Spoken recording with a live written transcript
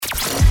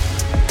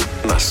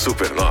Na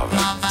Supernova,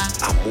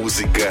 a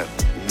música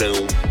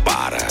não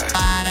para.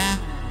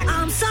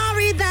 I'm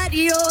sorry that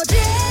you're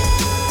dating.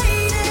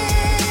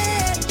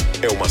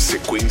 É uma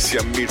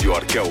sequência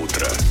melhor que a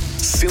outra.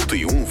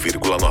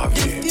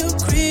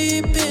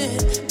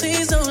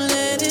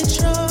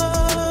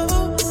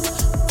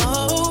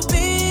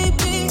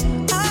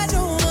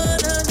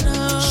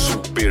 101,9.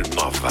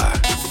 Supernova.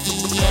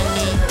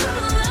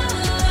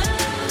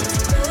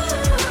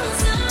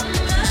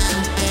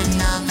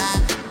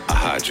 A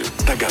rádio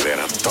da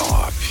galera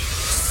top.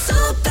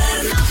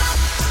 Supernova.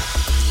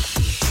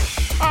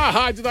 A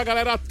rádio da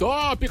galera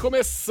top,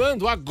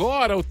 começando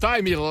agora o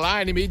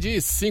Timeline,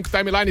 meio-dia 5,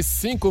 Timeline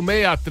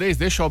 563.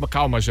 Deixa eu...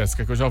 Calma,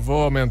 Jéssica, que eu já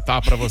vou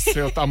aumentar pra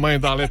você o tamanho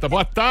da letra.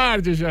 Boa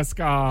tarde,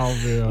 Jessica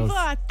Alves.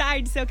 Boa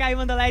tarde, seu Caio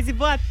Mandolesi.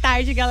 Boa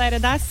tarde, galera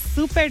da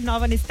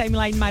Supernova, nesse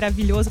Timeline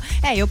maravilhoso.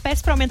 Eu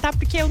peço pra aumentar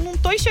porque eu não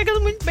tô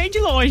enxergando muito bem de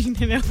longe,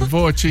 entendeu?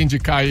 Vou te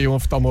indicar aí um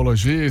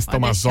oftalmologista,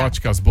 umas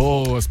óticas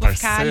boas,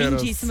 parceiras. Vou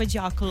ficar lindíssima de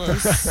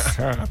óculos.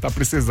 Tá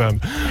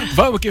precisando.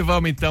 Vamos que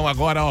vamos, então.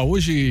 Agora,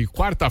 hoje,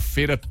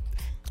 quarta-feira,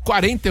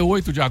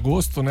 48 de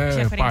agosto, né?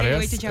 Dia 48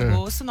 parece. de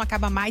agosto, não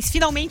acaba mais.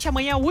 Finalmente,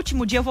 amanhã é o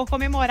último dia, eu vou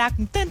comemorar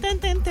com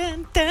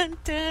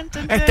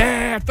É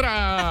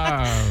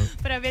tetra!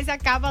 pra ver se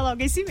acaba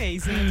logo esse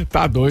mês, né?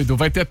 Tá doido.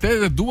 Vai ter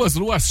até 2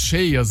 luas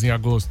cheias em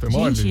agosto, é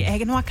mole?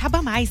 Gente, não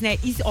acaba mais, né?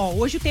 E,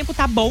 hoje o tempo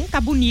tá bom, tá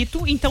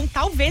bonito, então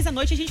talvez à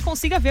noite a gente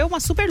consiga ver uma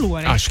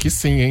superlua, né? Acho que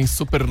sim, hein?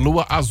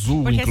 Superlua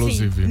azul, porque,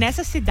 inclusive. Assim,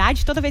 nessa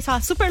cidade, toda vez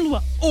fala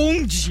superlua,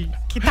 onde?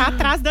 Que tá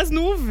atrás das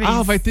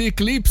nuvens. Vai ter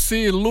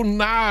eclipse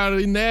lunar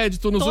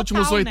inédito nos Total,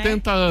 últimos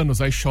 80 anos.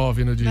 Aí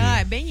chove no dia.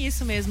 É bem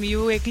isso mesmo. E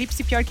o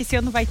eclipse pior que esse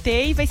ano vai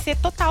ter e vai ser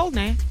total,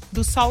 né?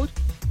 Do sol.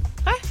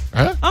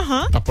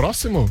 Aham. Tá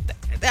próximo?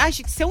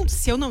 Acho que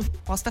se eu não...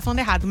 Posso estar falando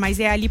errado, mas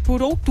é ali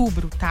por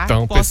outubro, tá?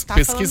 Então,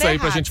 pesquisa aí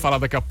pra gente falar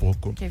daqui a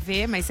pouco. Quer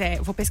ver? Mas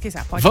eu vou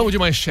pesquisar. Vamos de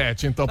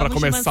manchete, então, pra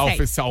começar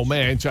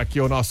oficialmente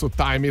aqui o nosso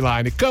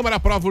timeline. Câmara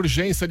aprova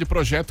urgência de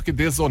projeto que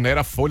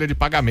desonera a folha de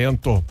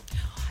pagamento.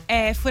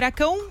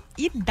 Furacão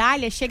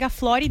Idália chega à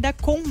Flórida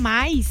com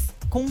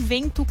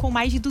vento com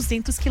mais de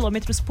 200 km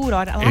por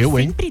hora. Lá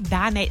sempre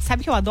dá, né?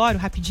 Sabe o que eu adoro,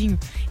 rapidinho,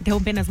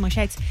 interrompendo as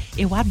manchetes?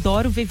 Eu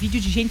adoro ver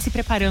vídeo de gente se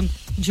preparando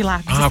de lá,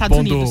 dos Estados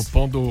Unidos.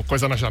 Pondo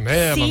coisa na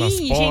janela, nas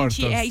portas.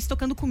 Sim, gente,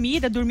 estocando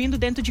comida, dormindo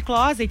dentro de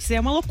closets, é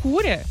uma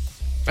loucura.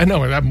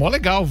 Não, é mó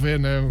legal ver,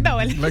 né? Não,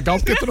 legal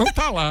porque tu não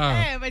tá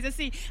lá. Mas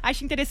assim,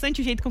 acho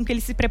interessante o jeito com que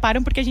eles se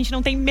preparam, porque a gente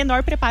não tem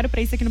menor preparo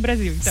pra isso aqui no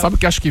Brasil. Então. Sabe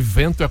que acho que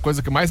vento é a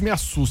coisa que mais me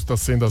assusta,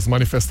 assim, das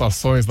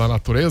manifestações da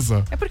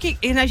natureza? É porque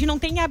a gente não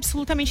tem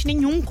absolutamente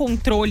nenhum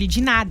controle de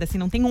nada, assim,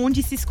 não tem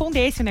onde se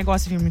esconder esse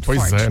negócio muito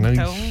forte. Pois é, né?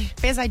 Então,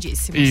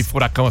 pesadíssimo. E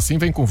furacão assim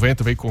vem com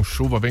vento, vem com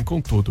chuva, vem com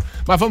tudo.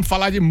 Mas vamos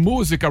falar de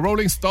música.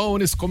 Rolling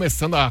Stones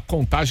começando a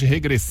contagem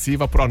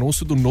regressiva pro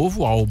anúncio do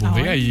novo álbum.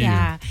 Vem aí.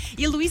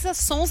 E Luísa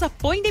Sonza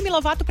põe Demi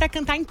Lovato pra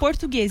cantar em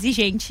português. E,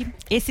 gente,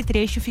 esse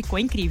trecho ficou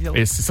incrível.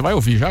 Esse você vai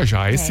ouvir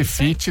já. Esse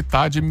feat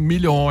tá de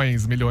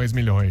milhões.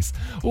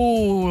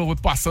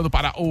 Passando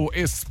para o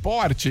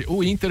esporte,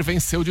 o Inter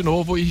venceu de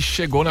novo e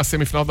chegou na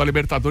semifinal da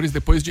Libertadores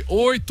depois de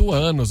 8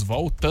 anos,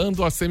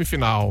 voltando à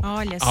semifinal.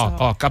 Olha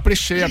só.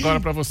 Caprichei agora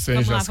pra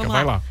você, Jéssica.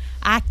 Vai lá.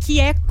 Aqui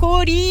é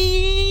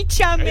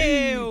Corinthians,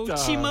 meu! Eita.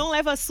 Timão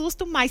leva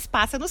susto, mas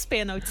passa nos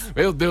pênaltis.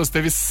 Meu Deus,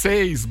 teve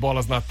 6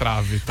 bolas na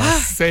trave,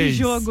 tá? 6. Que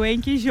jogo, hein?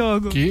 Que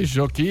jogo. Que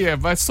jogo,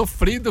 vai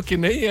sofrido que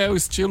nem é o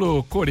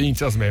estilo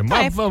Corinthians mesmo.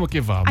 Mas vamos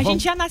que vamos. A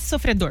gente já nasce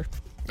sofredor.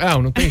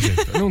 Não tem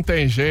jeito, não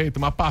tem jeito,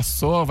 mas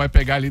passou, vai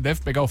pegar ali,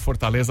 deve pegar o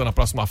Fortaleza na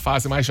próxima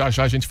fase, mas já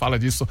a gente fala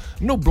disso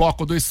no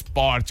bloco do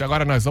esporte.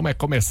 Agora nós vamos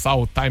começar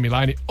o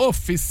timeline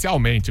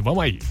oficialmente,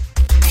 vamos aí.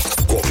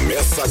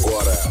 Começa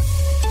agora.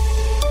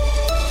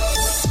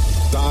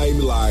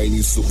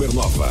 Timeline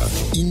Supernova.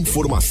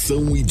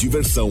 Informação e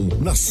diversão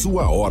na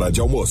sua hora de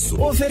almoço.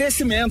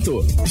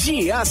 Oferecimento: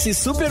 Giasse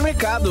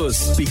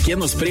Supermercados.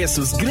 Pequenos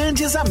preços,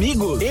 grandes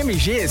amigos.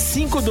 MG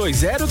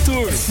 520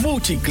 Tour.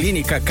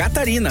 Multiclínica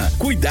Catarina.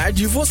 Cuidar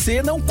de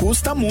você não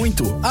custa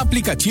muito.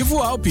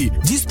 Aplicativo Alpe.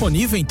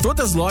 Disponível em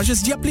todas as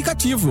lojas de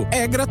aplicativo.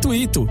 É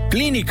gratuito.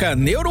 Clínica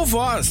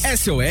Neurovoz.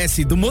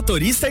 SOS do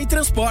motorista e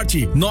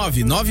transporte.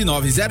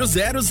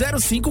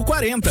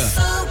 999000540.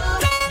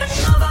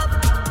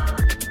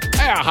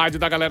 É a rádio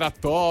da galera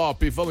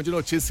top. Vamos de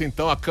notícia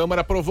então. A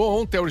Câmara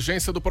aprovou ontem a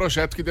urgência do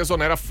projeto que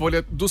desonera a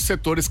folha dos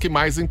setores que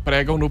mais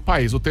empregam no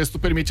país. O texto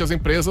permite às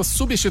empresas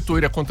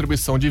substituir a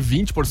contribuição de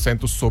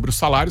 20% sobre os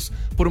salários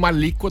por uma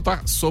alíquota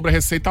sobre a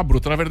receita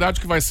bruta. Na verdade,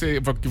 o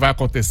que vai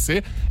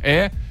acontecer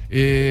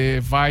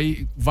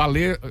vai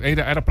valer,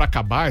 era para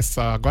acabar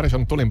agora já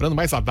não estou lembrando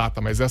mais a data,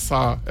 mas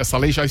essa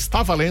lei já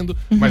está valendo,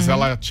 mas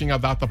ela tinha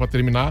data para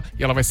terminar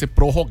e ela vai ser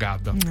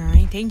prorrogada.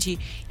 Entendi.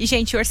 E,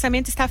 gente, o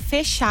orçamento está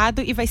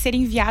fechado e vai ser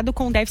enviado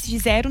com déficit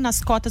zero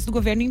nas cotas do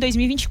governo em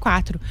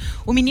 2024.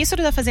 O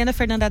ministro da Fazenda,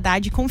 Fernando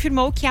Haddad,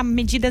 confirmou que há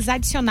medidas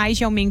adicionais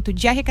de aumento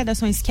de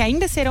arrecadações que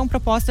ainda serão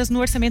propostas no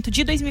orçamento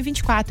de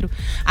 2024,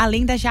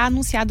 além das já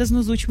anunciadas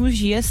nos últimos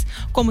dias,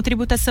 como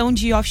tributação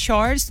de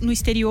offshores no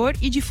exterior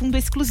e de fundo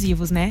exclusivo.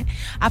 explosivos, né?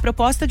 A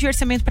proposta de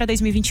orçamento para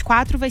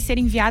 2024 vai ser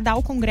enviada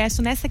ao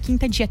Congresso nesta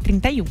quinta, dia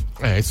 31.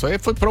 Isso aí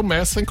foi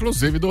promessa,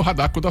 inclusive, do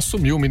Radar quando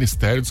assumiu o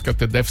ministério, disse que ia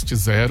ter déficit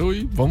zero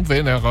e vamos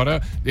ver, né?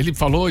 Agora, ele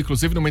falou,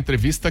 inclusive, numa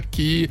entrevista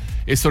que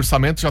esse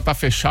orçamento já está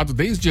fechado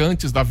desde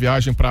antes da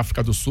viagem para a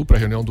África do Sul, para a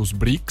reunião dos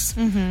BRICS,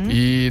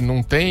 e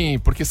não tem,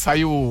 porque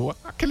saiu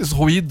aqueles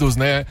ruídos,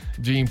 né,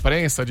 de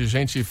imprensa, de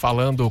gente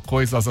falando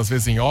coisas às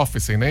vezes em off,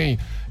 sem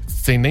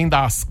nem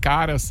dar as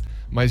caras,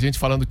 mas gente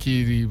falando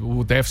que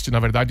o déficit, na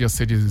verdade, ia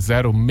ser de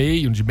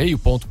 0,5%, de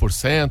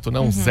 0,5%,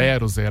 não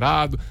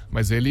zerado,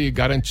 mas ele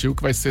garantiu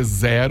que vai ser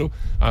zero.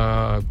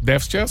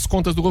 Déficit é as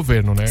contas do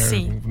governo, né?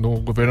 Sim. No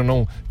governo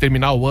não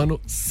terminar o ano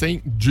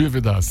sem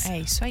dívidas. É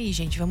isso aí,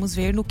 gente. Vamos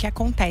ver no que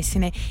acontece,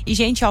 né? E,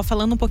 gente,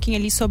 falando um pouquinho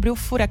ali sobre o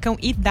furacão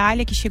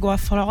Idália, que chegou à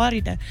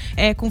Flórida,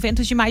 com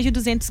ventos de mais de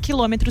 200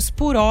 km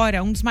por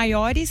hora, um dos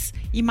maiores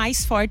e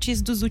mais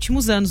fortes dos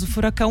últimos anos. O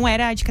furacão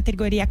era de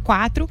categoria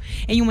 4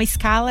 em uma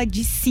escala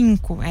de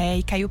 5.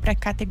 E caiu para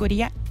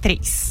categoria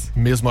 3.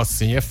 Mesmo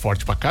assim, é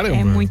forte pra caramba.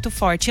 É muito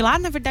forte. Lá,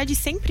 na verdade,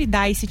 sempre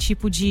dá esse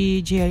tipo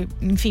de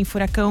enfim,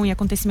 furacão e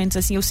acontecimentos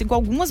assim. Eu sigo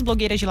algumas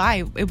blogueiras de lá,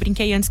 eu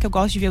brinquei antes que eu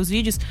gosto de ver os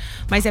vídeos,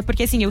 mas é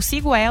porque, assim, eu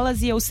sigo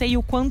elas e eu sei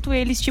o quanto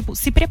eles,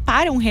 se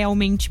preparam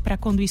realmente para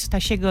quando isso tá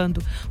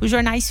chegando. Os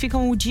jornais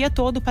ficam o dia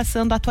todo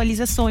passando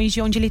atualizações de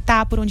onde ele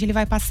tá, por onde ele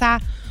vai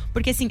passar.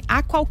 Porque, assim,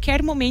 a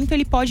qualquer momento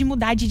ele pode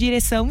mudar de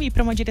direção e ir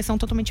para uma direção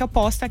totalmente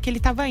oposta à que ele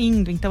estava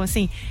indo. Então,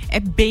 assim, é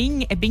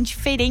bem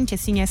diferente,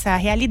 assim, essa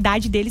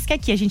realidade deles que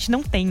aqui a gente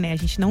não tem, né? A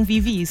gente não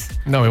vive isso.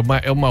 Não,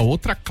 é uma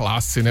outra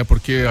classe, né?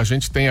 Porque a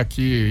gente tem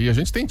aqui, e a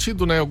gente tem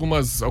tido, né,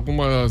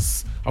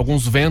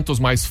 alguns ventos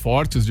mais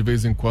fortes de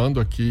vez em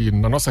quando aqui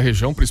na nossa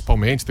região,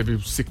 principalmente, teve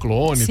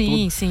ciclone e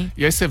tudo. Sim.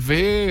 E aí você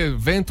vê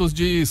ventos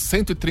de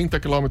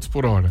 130 km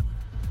por hora.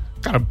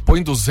 Cara,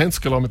 põe 200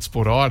 km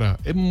por hora,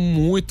 é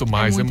muito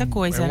mais. É muita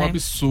coisa, né? É um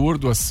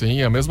absurdo,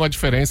 assim. A mesma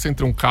diferença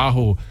entre um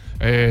carro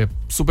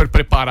super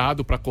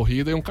preparado para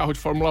corrida e um carro de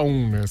Fórmula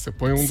 1, né? Você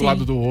põe um do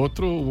lado do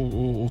outro,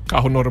 o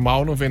carro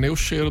normal não vê nem o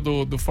cheiro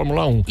do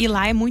Fórmula 1. E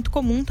lá é muito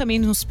comum também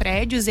nos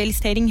prédios eles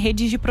terem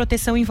redes de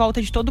proteção em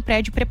volta de todo o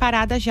prédio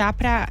preparadas já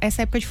para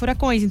essa época de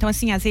furacões. Então,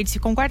 assim, as redes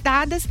ficam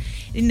guardadas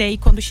e daí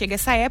quando chega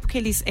essa época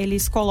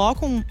eles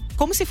colocam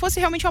como se fosse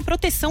realmente uma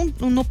proteção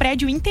no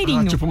prédio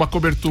inteirinho. Tipo uma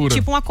cobertura.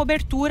 Tipo uma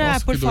cobertura.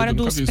 Nossa, por fora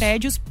dos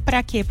prédios.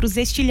 Para quê? Para os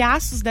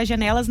estilhaços das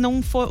janelas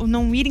não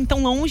irem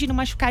tão longe e não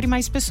machucarem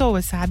mais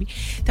pessoas, sabe?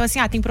 Então, assim,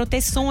 tem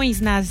proteções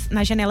nas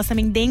janelas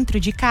também dentro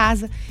de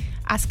casa.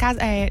 As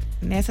casas,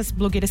 nessas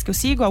blogueiras que eu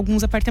sigo,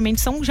 alguns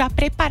apartamentos são já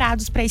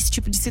preparados para esse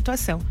tipo de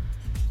situação.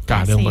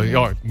 Caramba,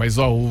 assim, mas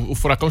o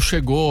furacão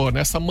chegou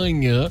nessa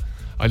manhã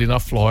ali na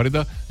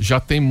Flórida, já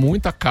tem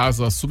muita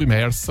casa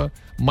submersa,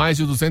 mais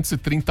de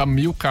 230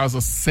 mil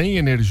casas sem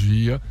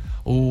energia.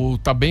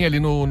 Tá bem ali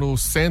no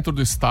centro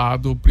do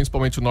estado,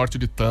 principalmente o norte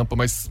de Tampa,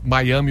 mas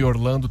Miami e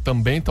Orlando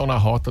também estão na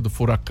rota do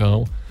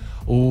furacão.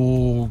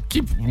 O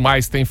que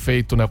mais tem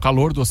feito, né? O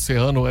calor do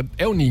oceano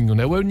é o Ninho,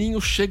 né? O El Ninho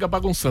chega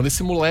bagunçando.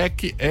 Esse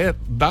moleque é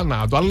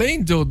danado.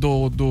 Além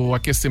do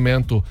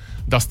aquecimento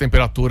das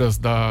temperaturas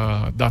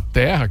da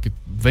terra, que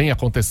vem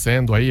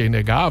acontecendo aí, é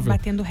inegável.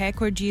 Batendo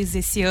recordes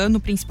esse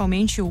ano,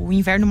 principalmente o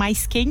inverno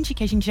mais quente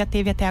que a gente já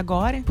teve até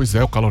agora. Pois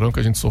é, o calorão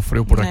que a gente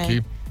sofreu por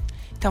aqui.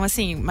 Então,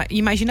 assim,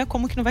 imagina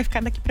como que não vai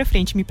ficar daqui pra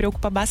frente. Me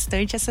preocupa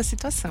bastante essa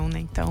situação,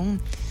 né? Então...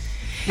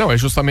 Não, é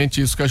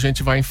justamente isso que a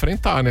gente vai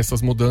enfrentar, né?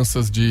 Essas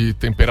mudanças de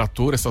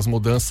temperatura, essas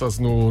mudanças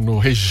no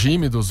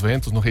regime dos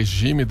ventos, no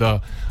regime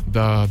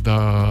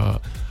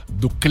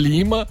do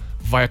clima,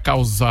 vai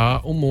causar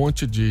um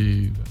monte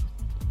de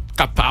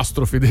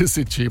catástrofe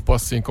desse tipo,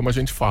 assim como a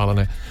gente fala,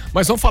 né?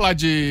 Mas vamos falar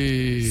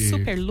de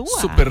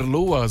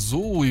superlua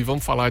azul e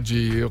vamos falar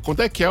de...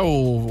 Quando é que é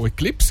o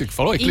eclipse que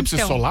falou? Eclipse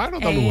solar ou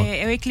da lua?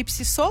 É o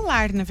eclipse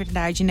solar, na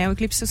verdade, né? O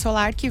eclipse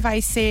solar que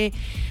vai ser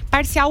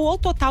parcial ou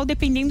total,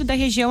 dependendo da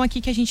região aqui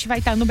que a gente vai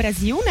estar no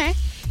Brasil, né?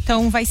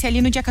 Então vai ser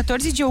ali no dia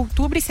 14 de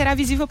outubro e será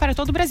visível para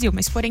todo o Brasil.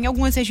 Mas porém, em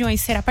algumas regiões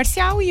será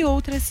parcial e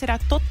outras será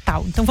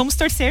total. Então vamos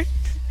torcer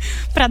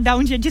pra dar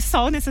um dia de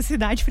sol nessa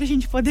cidade pra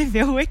gente poder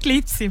ver o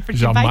eclipse, porque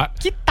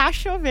que tá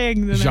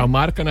chovendo, né? Já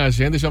marca na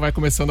agenda e já vai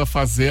começando a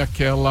fazer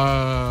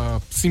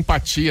aquela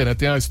simpatia, né?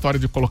 Tem a história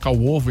de colocar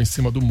o ovo em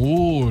cima do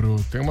muro,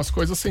 tem umas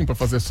coisas assim pra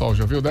fazer sol,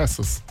 já viu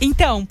dessas?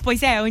 Então,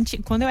 pois é,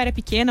 quando eu era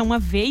pequena, uma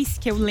vez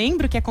que eu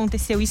lembro que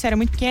aconteceu isso, era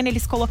muito pequena,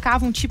 eles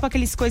colocavam tipo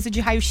aqueles coisas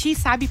de raio-x,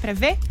 sabe, pra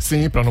ver?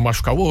 Sim, pra não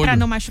machucar o olho. Pra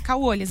não machucar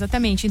o olho,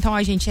 exatamente. Então,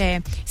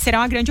 será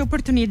uma grande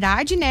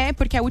oportunidade, né?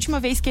 Porque a última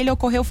vez que ele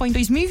ocorreu foi em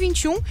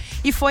 2021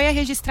 e foi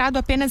registrado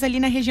apenas ali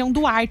na região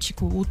do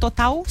Ártico. O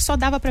total só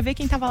dava pra ver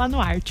quem tava lá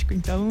no Ártico.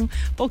 Então,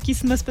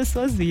 pouquíssimas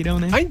pessoas viram,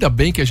 né? Ainda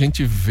bem que a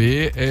gente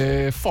vê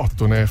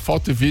foto, né?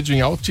 Foto e vídeo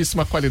em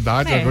altíssima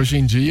qualidade. Hoje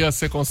em dia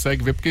você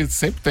consegue ver, porque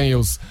sempre tem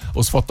os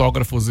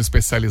fotógrafos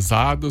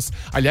especializados.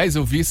 Aliás,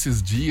 eu vi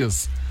esses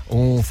dias,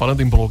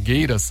 falando em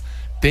blogueiras,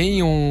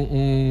 tem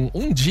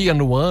um dia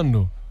no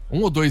ano,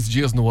 1 ou 2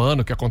 dias no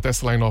ano, que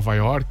acontece lá em Nova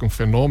York, um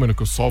fenômeno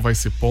que o sol vai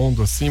se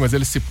pondo assim, mas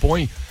ele se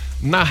põe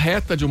na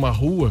reta de uma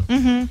rua,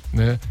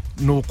 né?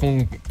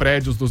 Com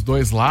prédios dos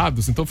dois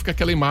lados, então fica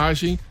aquela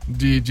imagem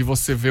de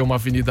você ver uma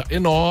avenida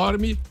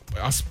enorme,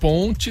 as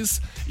pontes,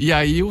 e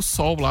aí o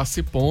sol lá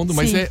se pondo,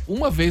 mas é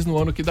uma vez no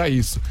ano que dá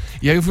isso.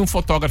 E aí eu vi um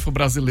fotógrafo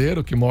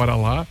brasileiro que mora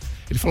lá,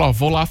 ele falou, ó,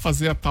 vou lá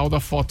fazer a tal da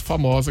foto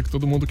famosa que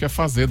todo mundo quer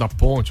fazer, da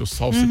ponte, o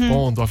sol se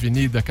pondo, a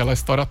avenida, aquela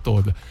história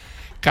toda.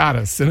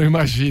 Cara, você não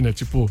imagina,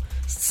 tipo,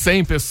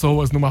 100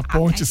 pessoas numa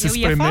ponte se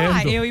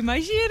espremendo. Eu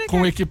imagino,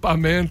 com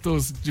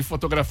equipamentos de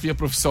fotografia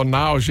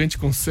profissional, gente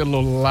com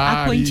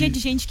celular. A quantia de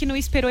gente que não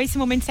esperou esse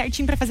momento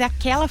certinho pra fazer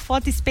aquela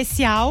foto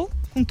especial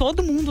com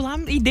todo mundo lá,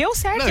 e deu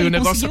certo. Não, e o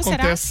negócio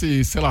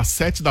acontece, sei lá,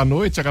 7 da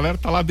noite, a galera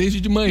tá lá desde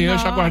de manhã.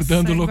 Nossa, já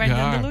guardando lugar.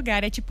 Guardando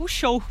lugar, é tipo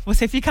show.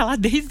 Você fica lá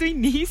desde o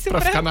início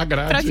pra ficar na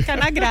grade. Pra ficar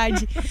na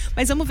grade.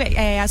 Mas vamos ver,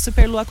 a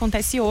Superlua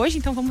acontece hoje,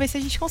 então vamos ver se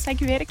a gente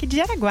consegue ver aqui de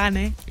Jaraguá,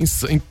 né?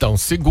 Então,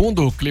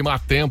 segundo o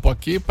Climatempo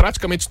aqui,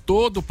 praticamente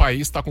todo o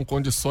país está com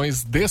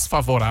condições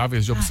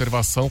desfavoráveis de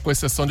observação, com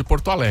exceção de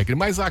Porto Alegre.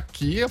 Mas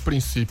aqui, a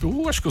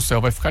princípio, acho que o céu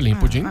vai ficar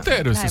limpo o dia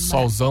inteiro. Esse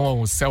solzão,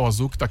 o céu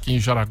azul que tá aqui em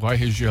Jaraguá e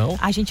região.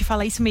 A gente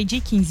fala isso meio-dia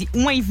e 15,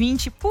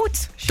 1h20,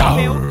 putz,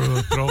 choveu.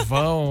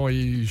 Trovão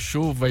e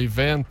chuva e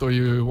vento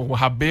e a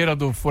rabeira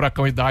do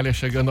furacão Idália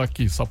chegando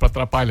aqui, só pra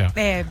atrapalhar.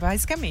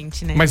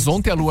 Basicamente, né? Mas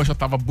ontem a lua já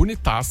tava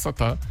bonitaça,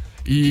 tá?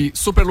 E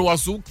superlua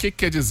azul, o que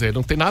quer dizer?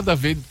 Não tem nada a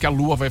ver que a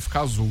lua vai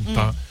ficar azul,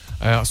 tá?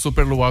 A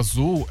superlua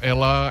azul,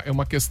 ela é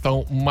uma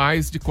questão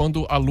mais de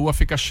quando a lua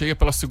fica cheia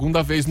pela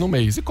segunda vez no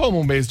mês. E como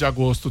o mês de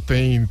agosto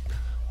tem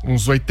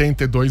uns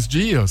 82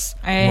 dias,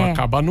 não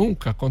acaba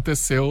nunca.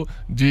 Aconteceu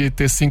de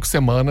ter 5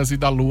 semanas e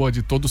da lua,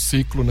 de todo o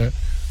ciclo, né?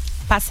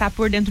 Passar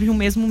por dentro de um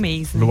mesmo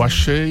mês. Né? Lua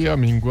cheia,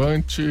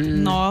 minguante,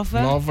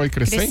 nova e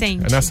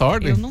crescente. É nessa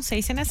ordem? Eu não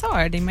sei se é nessa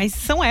ordem, mas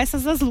são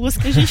essas as luas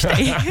que a gente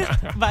tem,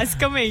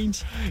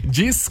 basicamente.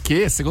 Diz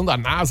que, segundo a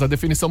NASA, a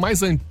definição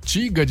mais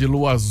antiga de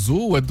lua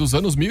azul é dos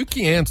anos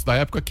 1500, da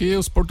época que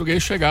os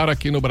portugueses chegaram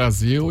aqui no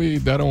Brasil e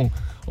deram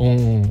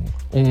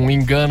um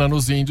engana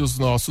nos índios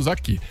nossos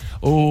aqui.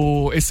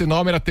 Esse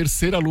nome era a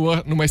terceira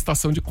lua numa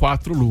estação de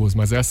 4 luas,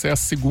 mas essa é a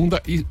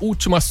segunda e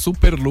última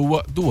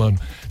superlua do ano.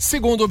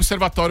 Segundo o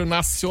Observatório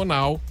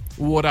Nacional,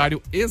 o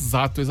horário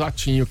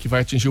exatinho que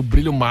vai atingir o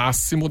brilho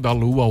máximo da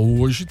lua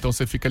hoje, então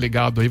você fica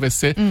ligado aí, vai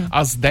ser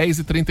às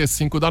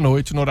 10h35 da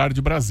noite no horário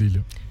de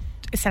Brasília.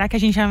 Será que a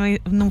gente já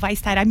não vai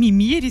estar a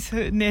mimir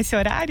nesse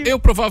horário? Eu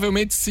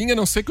provavelmente sim, a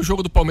não ser que o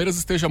jogo do Palmeiras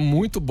esteja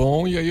muito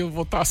bom e aí eu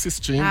vou estar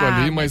assistindo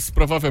ali, mas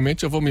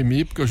provavelmente eu vou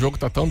mimir porque o jogo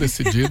tá tão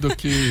decidido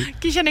que...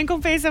 que já nem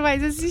compensa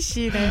mais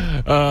assistir,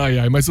 né?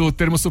 Mas o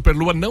termo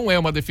superlua não é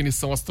uma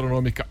definição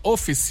astronômica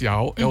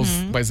oficial,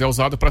 mas é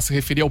usado para se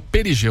referir ao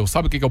perigeu.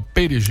 Sabe o que é o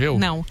perigeu?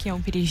 Não, o que é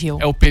um perigeu?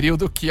 É o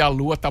período que a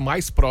lua tá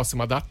mais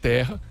próxima da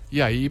Terra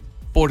e aí,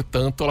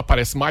 portanto, ela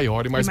parece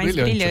maior e mais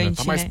brilhante, né?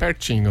 Tá mais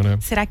pertinho, né?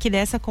 Será que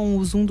dessa, com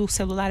o zoom do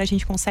celular, a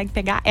gente consegue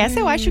pegar? Essa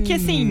eu acho que,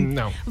 assim...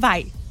 Não.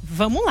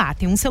 Vamos lá.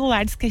 Tem uns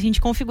celulares que a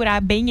gente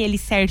configurar bem ele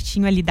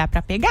certinho ali, dá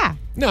pra pegar.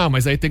 Não,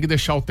 mas aí tem que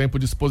deixar o tempo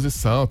de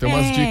exposição, tem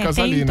umas dicas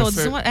ali, né?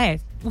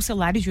 Os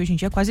celulares de hoje em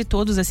dia, quase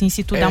todos, assim,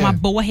 se tu dá uma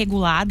boa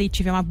regulada e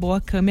tiver uma boa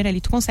câmera ali,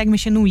 tu consegue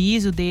mexer no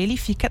ISO dele,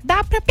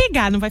 dá pra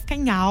pegar, não vai ficar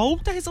em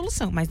alta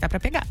resolução, mas dá pra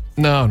pegar.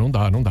 Não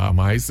dá,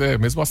 mas é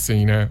mesmo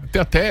assim, né?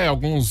 Tem até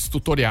alguns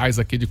tutoriais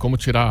aqui de como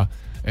tirar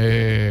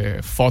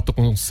foto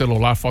com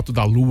celular, foto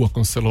da lua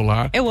com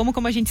celular. Eu amo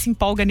como a gente se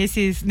empolga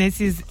nesses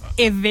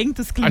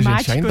eventos climáticos. A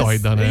gente já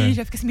endoida, né? E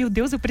já fica assim, meu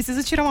Deus, eu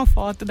preciso tirar uma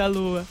foto da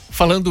lua.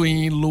 Falando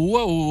em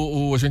lua,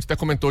 a gente até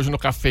comentou hoje no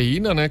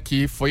Cafeína, né,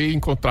 que foi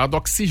encontrado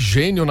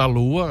oxigênio na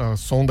lua, a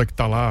sonda que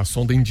tá lá, a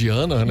sonda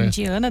indiana, né?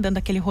 Indiana, dando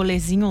aquele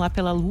rolezinho lá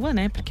pela lua,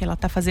 né? Porque ela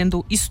tá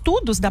fazendo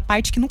estudos da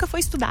parte que nunca foi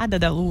estudada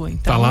da lua.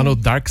 Então... Tá lá no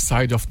Dark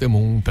Side of the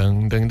Moon.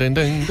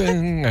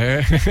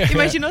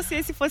 Imaginou se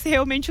esse fosse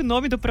realmente o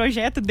nome do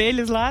projeto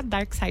deles lá,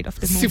 Dark Side of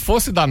the Moon. Se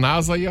fosse da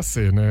NASA, ia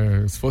ser,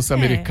 né? Se fosse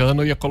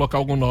americano, ia colocar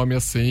algum nome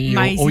assim.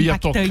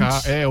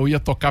 Ou ia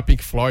tocar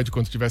Pink Floyd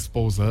quando estivesse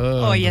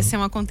pousando. Ia ser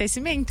um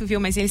acontecimento, viu?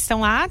 Mas eles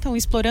estão lá, estão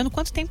explorando.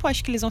 Quanto tempo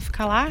acho que eles vão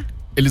ficar lá?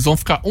 Eles vão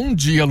ficar um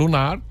dia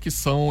lunar, que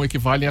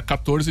equivalem a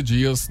 14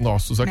 dias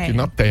nossos aqui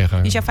na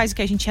Terra. E já faz o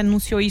que a gente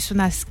anunciou isso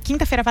na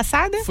quinta-feira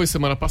passada? Foi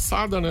semana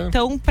passada, né?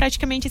 Então,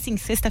 praticamente assim,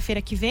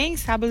 sexta-feira que vem,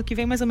 sábado que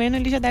vem, mais ou menos,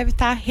 ele já deve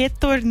estar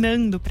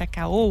retornando pra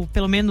cá. Ou,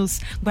 pelo menos,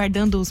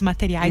 guardando os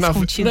materiais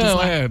contidos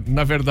lá.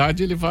 Na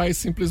verdade, ele vai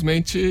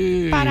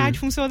simplesmente... Parar de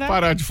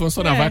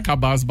funcionar. Vai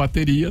acabar as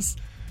baterias.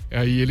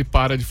 Aí ele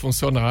para de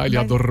funcionar, ele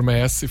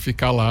adormece,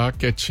 fica lá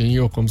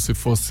quietinho, como se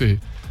fosse...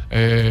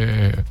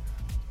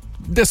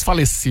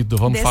 desfalecido,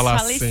 vamos falar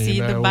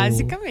assim, né?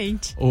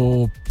 Basicamente.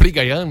 O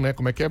Prigayan, né?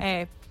 Como é que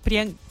é?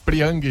 Priang.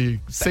 Priang,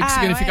 sei que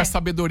significa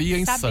sabedoria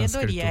em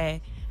sânscrito.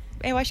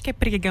 Eu acho que é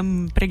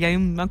pregam,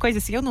 uma coisa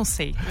assim, eu não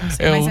sei.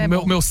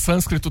 Mas meu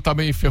sânscrito tá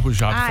meio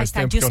enferrujado, faz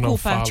tempo que eu não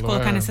falo. Desculpa te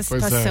colocar nessa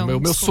situação.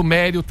 Meu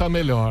sumério tá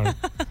melhor.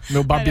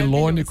 Meu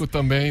babilônico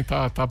também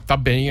tá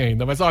bem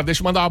ainda. Mas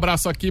deixa eu mandar um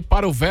abraço aqui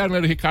para o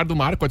Werner Ricardo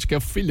Marquardt, que é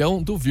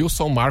filhão do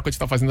Wilson Marquardt,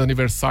 tá fazendo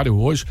aniversário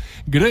hoje.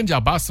 Grande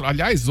abraço.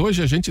 Aliás,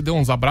 hoje a gente deu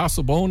uns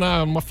abraços bons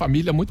numa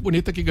família muito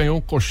bonita que ganhou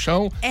um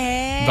colchão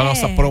da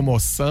nossa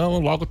promoção.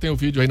 Logo tem o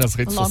vídeo aí nas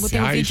redes sociais. Logo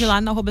tem um vídeo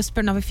lá no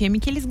 @Supernova FM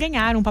que eles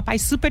ganharam. Um papai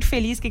super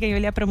feliz que ganhou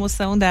ali a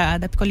promoção da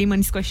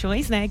Picolimanes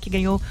Colchões, né? Que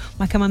ganhou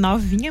uma cama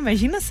novinha.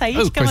 Imagina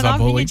sair de cama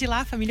novinha boa, de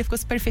lá. A família ficou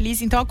super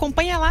feliz. Então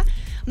acompanha lá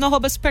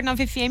no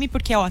 @Supernova FM,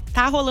 porque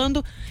tá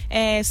rolando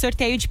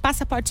sorteio de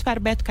passaportes para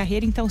o Beto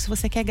Carreiro. Então, se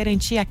você quer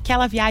garantir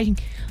aquela viagem,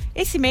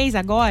 esse mês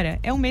agora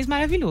é um mês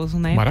maravilhoso,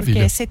 né?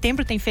 Maravilha. Porque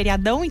setembro tem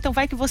feriadão, então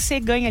vai que você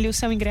ganha ali o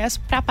seu ingresso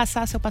para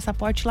passar seu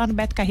passaporte lá no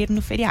Beto Carreiro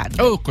no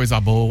feriado. Coisa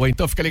boa.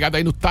 Então fica ligado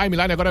aí no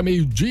timeline, agora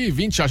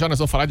 12:20, já nós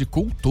vamos falar de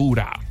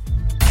cultura.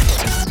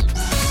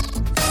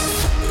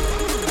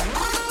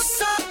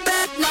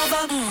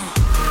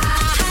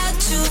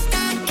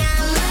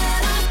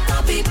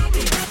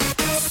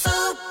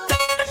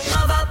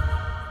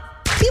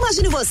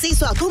 Imagine você e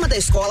sua turma da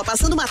escola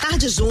passando uma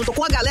tarde junto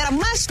com a galera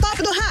mais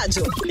top do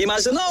rádio.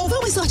 Imaginou?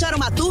 Vamos sortear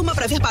uma turma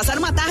pra vir passar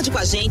uma tarde com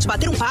a gente,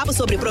 bater um papo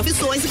sobre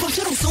profissões e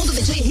curtir um som do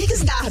DJ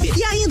Riggs Garbi.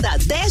 E ainda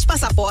 10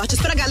 passaportes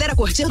pra galera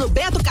curtir no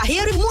Beto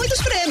Carreiro e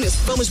muitos prêmios.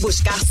 Vamos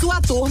buscar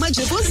sua turma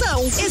de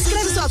busão.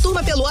 Escreve sua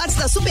turma pelo WhatsApp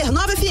da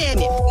Supernova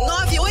FM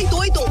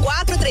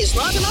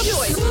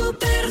 988143998.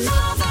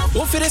 Supernova.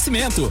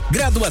 Oferecimento: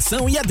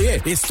 graduação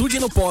IAD. Estude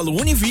no Polo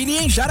Univille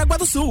em Jaraguá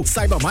do Sul.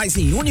 Saiba mais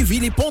em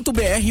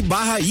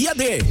univille.br/IAD.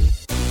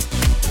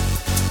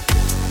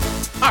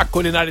 A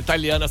culinária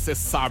italiana, você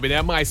sabe, né?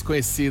 É mais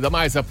conhecida,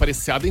 mais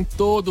apreciada em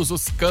todos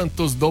os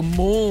cantos do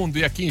mundo.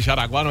 E aqui em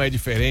Jaraguá não é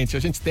diferente. A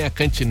gente tem a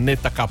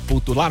Cantineta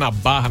Caputo lá na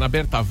Barra, na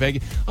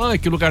Bertaveg. Ai,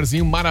 que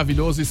lugarzinho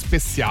maravilhoso e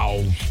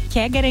especial.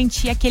 Quer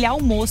garantir aquele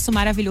almoço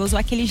maravilhoso,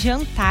 aquele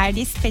jantar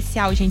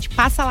especial, gente?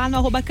 Passa lá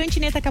no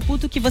 @Cantineta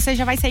Caputo que você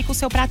já vai sair com o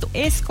seu prato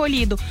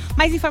escolhido.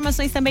 Mais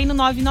informações também no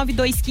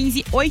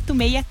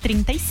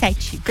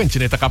 992158637.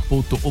 Cantineta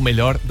Caputo, o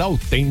melhor da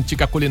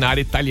autêntica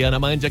culinária italiana.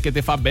 Mande a que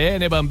te fa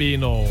bene,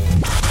 bambino.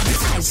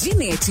 A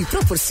Ginete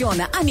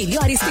proporciona a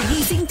melhor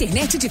experiência em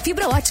internet de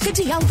fibra ótica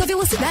de alta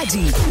velocidade.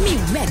 1000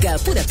 mega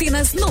por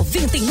apenas R$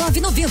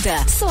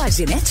 99,90. Só a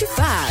Ginete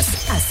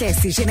faz.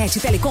 Acesse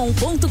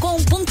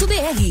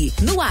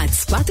genetetelecom.com.br. No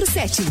WhatsApp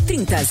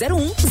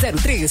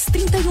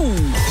 4730010331.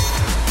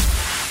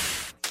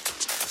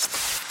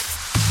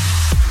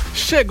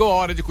 Chegou a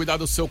hora de cuidar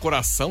do seu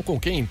coração com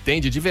quem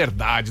entende de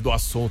verdade do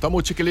assunto. A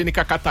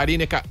Multiclínica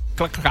Catarínica...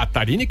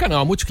 Catarínica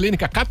não, a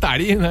Multiclínica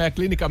Catarina é a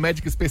clínica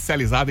médica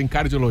especializada em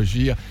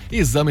cardiologia e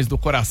exames do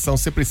coração.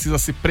 Você precisa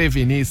se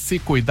prevenir, se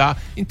cuidar,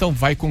 então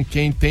vai com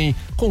quem tem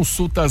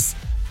consultas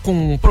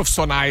com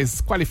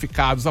profissionais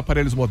qualificados,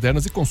 aparelhos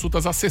modernos e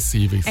consultas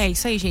acessíveis. É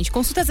isso aí, gente.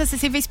 Consultas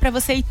acessíveis para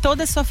você e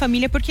toda a sua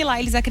família, porque lá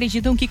eles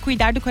acreditam que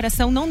cuidar do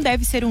coração não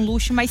deve ser um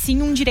luxo, mas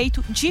sim um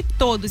direito de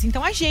todos.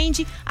 Então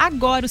agende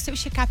agora o seu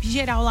check-up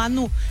geral lá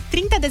no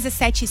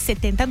 3017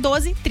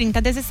 7012,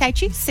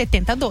 3017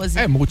 7012.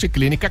 É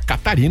Multiclínica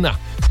Catarina.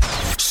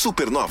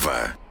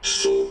 Supernova.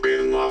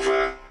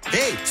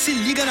 Ei, se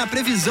liga na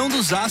previsão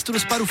dos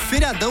astros para o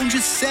feriadão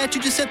de 7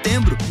 de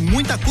setembro.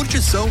 Muita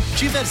curtição,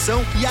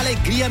 diversão e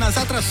alegria nas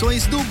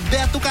atrações do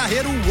Beto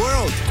Carreiro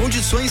World.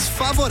 Condições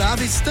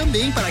favoráveis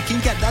também para quem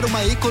quer dar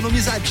uma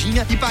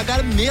economizadinha e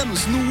pagar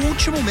menos no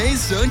último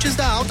mês antes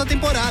da alta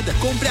temporada.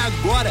 Compre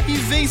agora e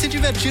vem se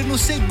divertir no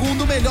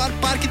segundo melhor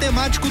parque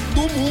temático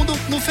do mundo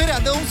no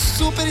feriadão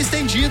super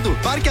estendido.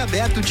 Parque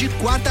aberto de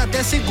quarta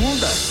até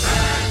segunda.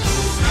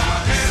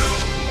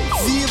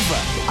 Viva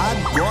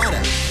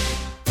agora!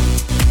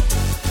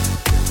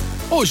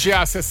 O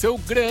Giasse é seu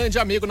grande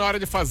amigo na hora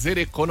de fazer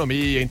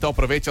economia, então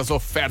aproveite as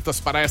ofertas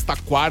para esta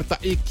quarta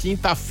e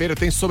quinta-feira.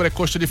 Tem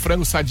sobrecoxa de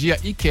frango sadia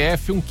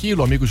IQF 1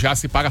 kg, amigo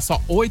Giasse paga só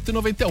R$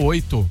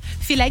 8,98.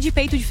 Filé de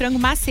peito de frango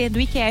Macedo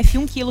IQF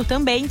 1 kg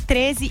também R$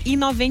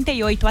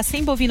 13,98.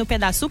 Acém bovino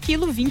pedaço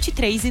quilo R$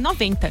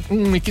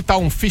 23,90. E que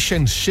tal um fish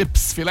and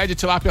chips? Filé de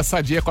tilápia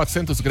sadia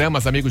 400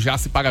 gramas, amigo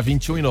Giasse paga R$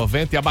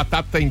 21,90 e a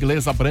batata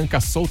inglesa branca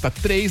solta R$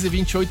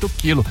 3,28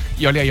 kg.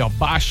 E olha aí, ó,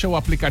 baixa o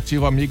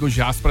aplicativo amigo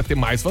Giasse para ter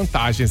mais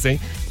vantagens. Hein?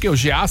 Porque o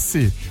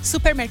Giasse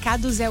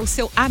Supermercados é o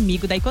seu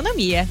amigo da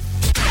economia.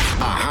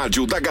 A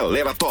rádio da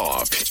galera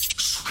top.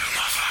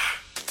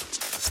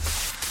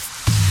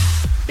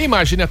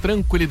 Imagine a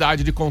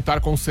tranquilidade de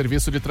contar com um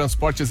serviço de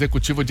transporte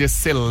executivo de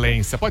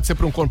excelência. Pode ser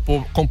para um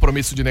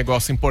compromisso de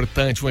negócio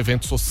importante, um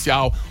evento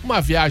social, uma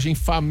viagem em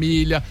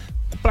família.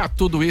 Para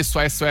tudo isso,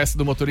 a SOS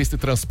do Motorista e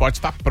Transporte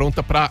está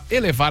pronta para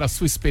elevar a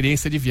sua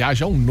experiência de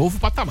viagem a um novo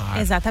patamar.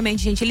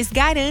 Exatamente, gente. Eles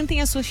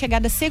garantem a sua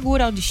chegada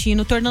segura ao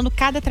destino, tornando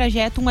cada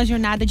trajeto uma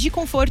jornada de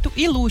conforto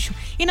e luxo.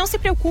 E não se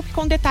preocupe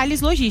com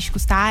detalhes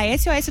logísticos, tá? A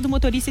SOS do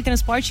Motorista e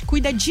Transporte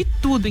cuida de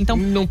tudo, então...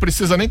 Não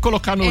precisa nem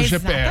colocar no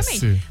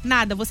GPS.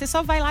 Nada, você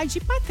só vai lá de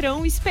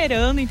patrão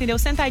esperando, entendeu?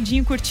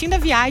 Sentadinho, curtindo a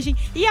viagem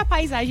e a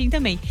paisagem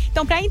também.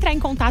 Então, para entrar em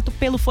contato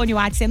pelo fone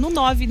WhatsApp é no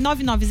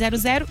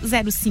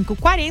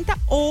 999000540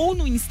 ou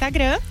no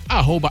Instagram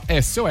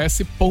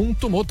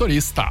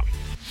 @sos.motorista.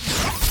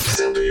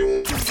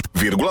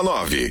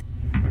 101,9.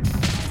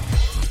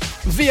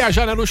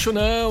 Viajar não é luxo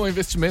não, é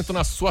investimento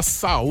na sua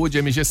saúde.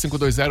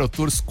 MG520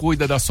 Tours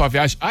cuida da sua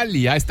viagem.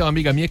 Aliás, tem uma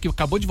amiga minha que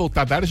acabou de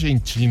voltar da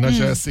Argentina,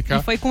 Jéssica.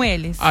 E foi com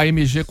eles. A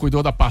MG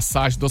cuidou da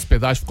passagem, da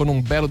hospedagem, ficou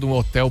num belo de um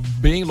hotel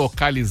bem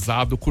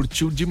localizado,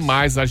 curtiu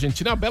demais a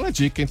Argentina. É uma bela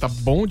dica, hein? Tá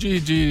bom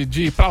de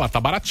ir pra lá,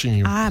 tá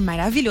baratinho. Ah,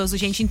 maravilhoso,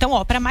 gente. Então,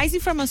 ó, pra mais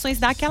informações,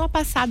 dá aquela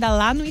passada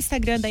lá no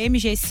Instagram da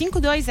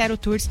MG520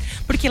 Tours,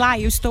 porque lá,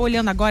 eu estou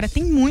olhando agora,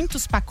 tem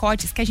muitos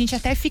pacotes que a gente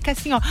até fica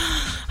assim, ó.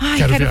 Ai,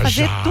 quero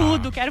fazer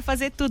tudo, quero fazer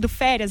tudo.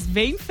 Férias,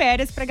 bem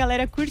férias pra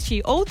galera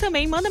curtir. Ou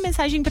também manda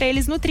mensagem pra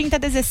eles no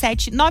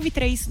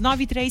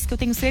 3017-9393, que eu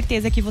tenho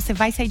certeza que você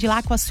vai sair de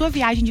lá com a sua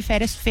viagem de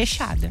férias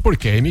fechada.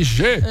 Porque a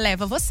MG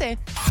leva você.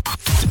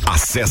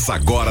 Acesse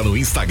agora no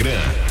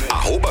Instagram,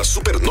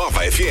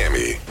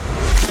 @SupernovaFM.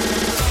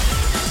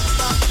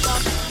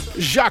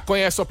 Já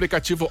conhece o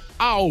aplicativo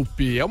Alp?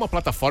 É uma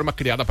plataforma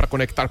criada para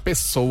conectar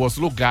pessoas,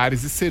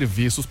 lugares e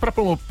serviços para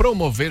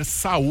promover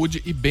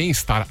saúde e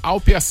bem-estar.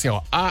 Alp é assim,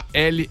 ó,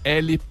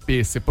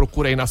 ALLP. Você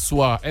procura aí na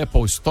sua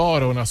Apple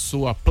Store ou na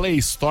sua Play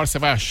Store, você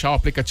vai achar. O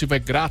aplicativo é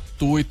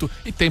gratuito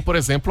e tem, por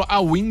exemplo, a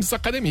Wins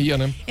Academia,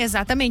 né?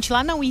 Exatamente.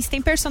 Lá na Wins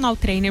tem personal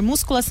trainer,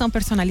 musculação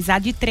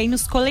personalizada e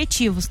treinos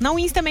coletivos. Na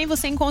Wins também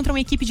você encontra uma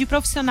equipe de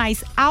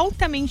profissionais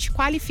altamente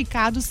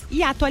qualificados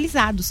e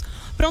atualizados,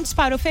 prontos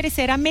para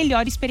oferecer a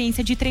melhor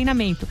experiência de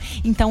treinamento.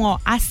 Então, ó,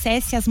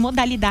 acesse as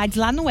modalidades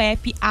lá no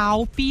app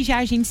Alp, já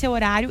agende seu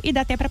horário e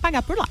dá até pra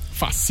pagar por lá.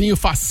 Facinho,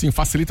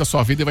 facilita a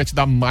sua vida e vai te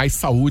dar mais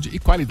saúde e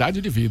qualidade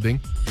de vida, hein?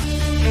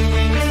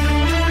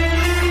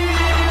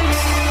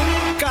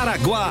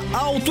 Caraguá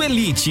Auto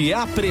Elite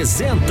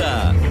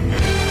apresenta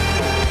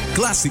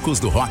Clássicos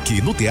do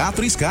Rock no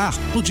Teatro Scar,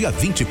 no dia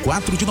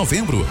 24 de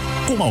novembro,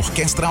 com uma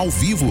orquestra ao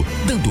vivo,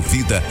 dando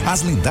vida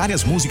às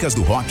lendárias músicas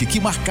do rock que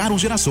marcaram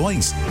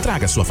gerações.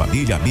 Traga sua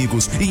família,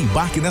 amigos e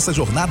embarque nessa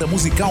jornada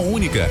musical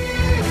única.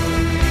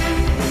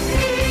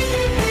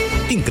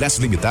 Ingressos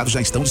limitados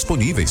já estão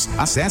disponíveis.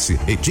 Acesse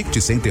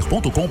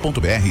eticketcenter.com.br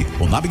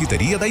ou na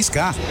bilheteria da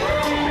Scar.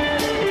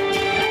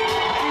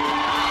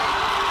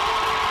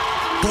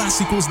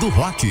 Clássicos do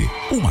Rock.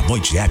 Uma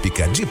noite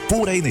épica de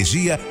pura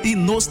energia e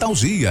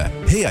nostalgia.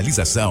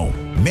 Realização: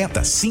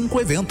 Meta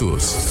 5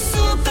 Eventos.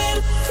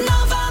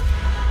 Supernova.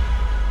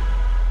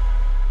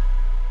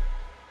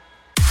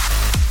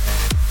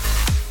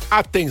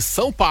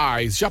 Atenção,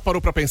 pais! Já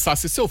parou pra pensar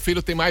se seu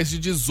filho tem mais de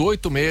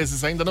 18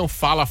 meses, ainda não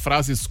fala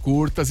frases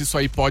curtas? Isso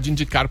aí pode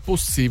indicar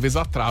possíveis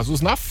atrasos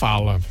na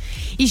fala.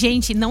 E,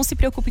 gente, não se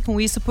preocupe com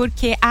isso,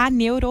 porque a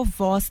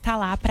Neurovoz tá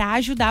lá pra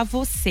ajudar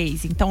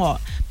vocês. Então, ó,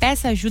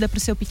 peça ajuda pro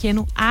seu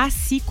pequeno a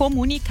se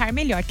comunicar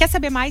melhor. Quer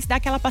saber mais? Dá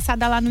aquela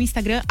passada lá no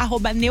Instagram,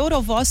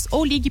 @Neurovoz,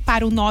 ou ligue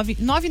para o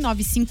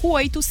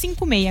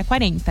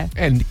 99958-5640.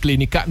 É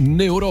clínica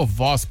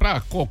Neurovoz pra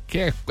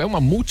qualquer... É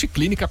uma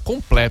multiclínica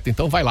completa,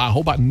 então vai lá,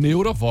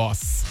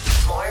 @Neurovoz.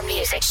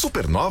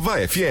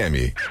 Supernova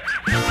FM.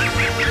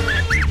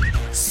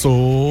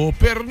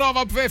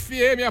 Supernova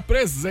FM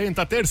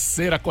apresenta a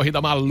terceira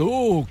corrida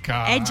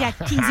maluca. É dia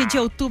 15 de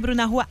outubro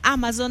na rua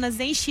Amazonas,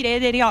 em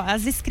Schroeder. E ó,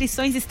 as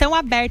inscrições estão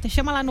abertas.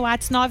 Chama lá no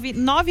WhatsApp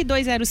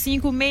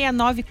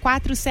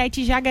 992056947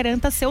 e já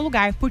garanta seu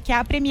lugar, porque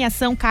a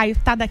premiação, Caio,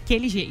 tá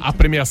daquele jeito. A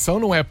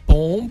premiação não é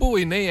pombo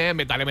e nem é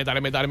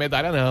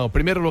medalha, não. O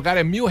primeiro lugar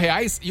é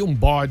R$1.000 e um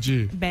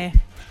bode. Bé.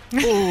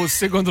 O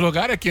segundo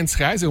lugar é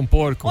R$500 e um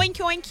porco. Oink,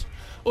 oink.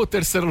 O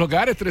terceiro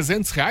lugar é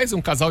R$300 e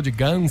um casal de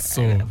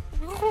ganso.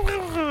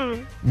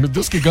 Meu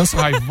Deus, que ganso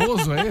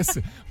raivoso é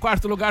esse?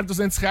 Quarto lugar,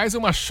 R$200 e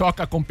uma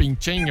choca com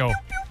pintinho.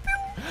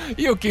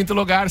 E o quinto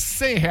lugar,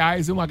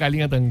 R$100 e uma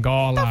galinha da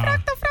Angola.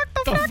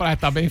 Tá fraco,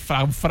 tá bem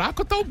fraco.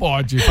 Fraco tá o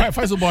bode.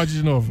 Faz o bode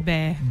de novo.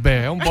 Bé,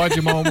 é um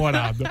bode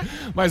mal-humorado.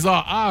 Mas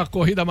ó, a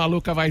corrida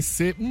maluca vai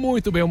ser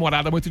muito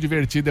bem-humorada, muito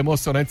divertida,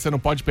 emocionante. Você não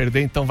pode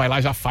perder, então vai lá,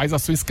 já faz a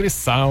sua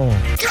inscrição.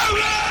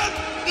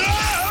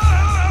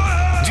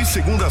 De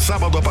segunda a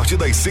sábado, a partir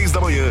das 6 da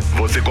manhã,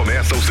 você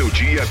começa o seu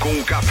dia com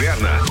o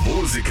Caverna.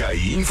 Música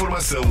e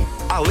informação,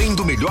 além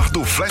do melhor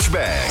do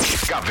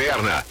flashback.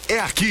 Caverna é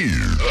aqui.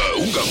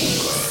 Unga.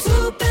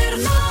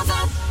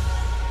 Supernova.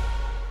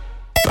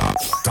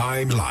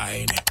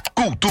 Timeline.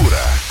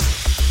 Cultura.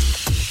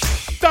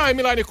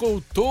 Timeline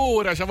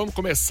Cultura. Já vamos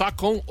começar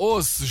com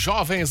os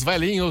jovens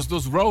velhinhos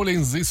dos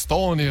Rolling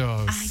Stones.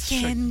 I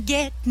can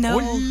get no...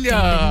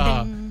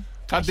 Olha!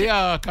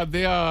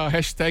 Cadê a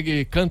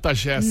hashtag Canta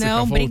Jéssica?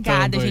 Não,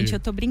 obrigada, aí. gente. Eu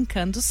tô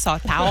brincando só,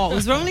 tá? Ó,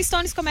 os Rolling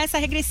Stones começam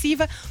a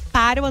regressiva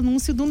para o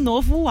anúncio do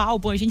novo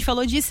álbum. A gente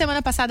falou disso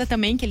semana passada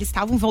também, que eles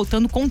estavam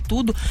voltando com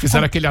tudo.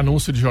 Fizeram aquele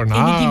anúncio de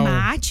jornal.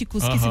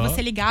 Enigmáticos, que se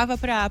você ligava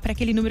pra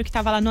aquele número que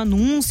tava lá no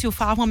anúncio,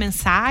 falava uma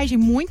mensagem,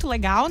 muito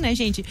legal, né,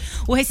 gente?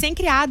 O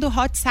recém-criado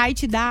hot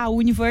site da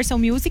Universal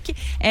Music,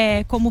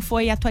 como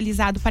foi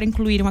atualizado para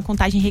incluir uma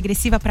contagem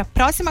regressiva para a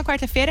próxima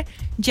quarta-feira,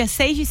 dia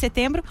 6 de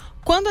setembro,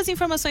 quando as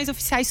informações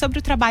oficiais sobre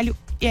o trabalho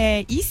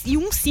e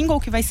um single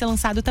que vai ser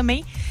lançado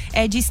também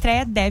de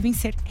estreia devem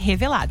ser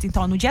revelados.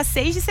 Então, no dia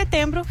 6 de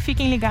setembro,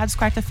 fiquem ligados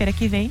quarta-feira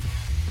que vem,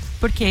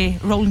 porque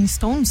Rolling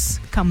Stones,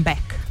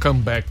 comeback.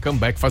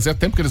 Comeback. Fazia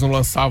tempo que eles não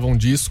lançavam um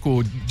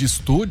disco de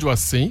estúdio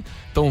assim.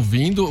 Estão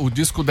vindo. O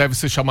disco deve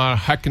se chamar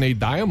Hackney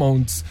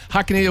Diamonds.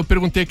 Hackney, eu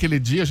perguntei aquele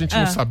dia, a gente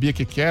não sabia o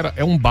que era.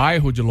 É um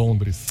bairro de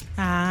Londres.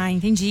 Ah,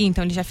 entendi.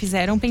 Então eles já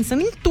fizeram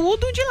pensando em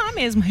tudo de lá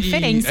mesmo,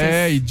 referências.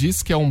 E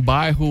diz que é um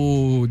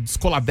bairro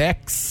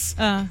descoladex.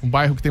 Um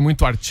bairro que tem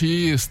muito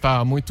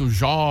artista, muito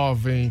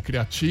jovem,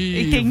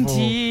 criativo.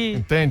 Entendi.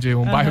 Entende?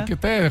 Um bairro que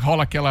até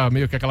rola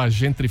meio que aquela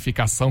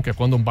gentrificação, que é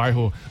quando um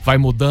bairro vai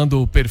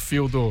mudando o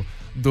perfil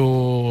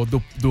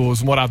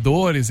dos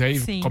moradores, e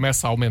aí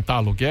começa a aumentar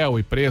aluguel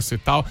e preço e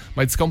tal,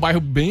 mas diz que é um bairro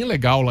bem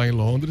legal lá em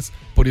Londres,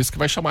 por isso que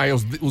vai chamar aí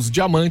os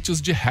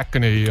Diamantes de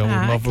Hackney,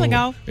 que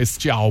legal.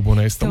 Este álbum,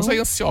 né? Estamos aí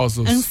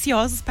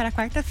ansiosos para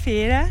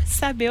quarta-feira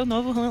saber o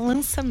novo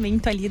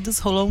lançamento ali dos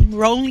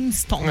Rolling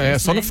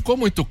Stones. Só não ficou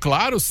muito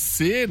claro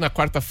se na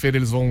quarta-feira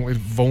eles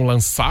vão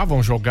lançar,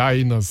 vão jogar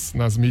aí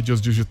nas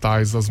mídias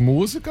digitais as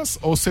músicas,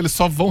 ou se eles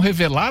só vão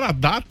revelar a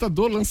data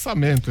do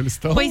lançamento. Eles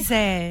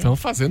estão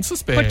fazendo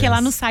suspense. Porque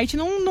lá no site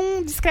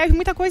não descreve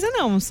muita coisa,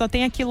 não. Só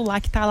tem aquilo lá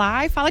que tá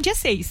lá e fala dia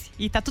 6.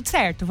 E tá tudo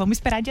certo. Vamos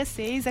esperar dia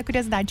 6, a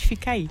curiosidade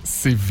fica aí.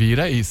 Se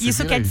vira aí.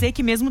 Isso quer dizer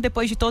que mesmo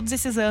depois de todos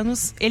esses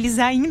anos, eles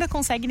ainda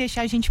conseguem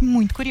deixar a gente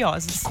muito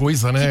curiosos. Que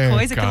coisa, né? Que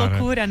coisa, cara. Que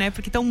loucura, né?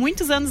 Porque estão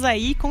muitos anos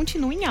aí e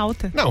continuam em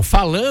alta. Não,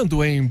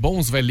 falando em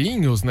bons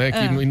velhinhos, né?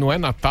 Que não é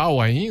Natal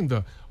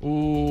ainda,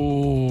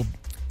 o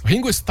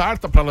Ringo Starr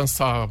tá pra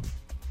lançar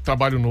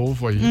trabalho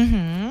novo aí.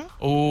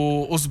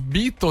 Os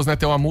Beatles, né,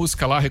 tem uma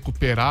música lá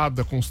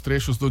recuperada com os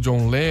trechos do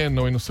John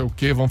Lennon e não sei o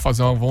que, vão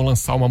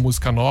lançar uma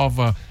música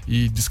nova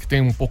e diz que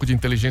tem um pouco de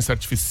inteligência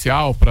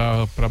artificial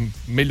pra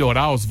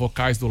melhorar os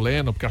vocais do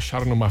Lennon, porque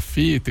acharam numa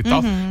fita e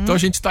tal. Então a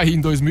gente tá aí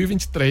em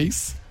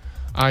 2023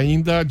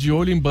 ainda de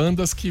olho em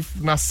bandas que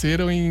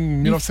nasceram em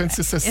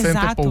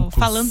 1960 e poucos.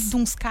 Falando de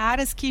uns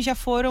caras que já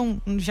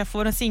foram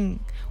assim,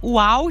 o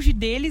auge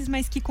deles,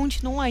 mas que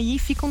continuam aí e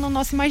ficam no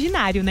nosso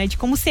imaginário, né? De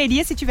como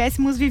seria se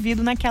tivéssemos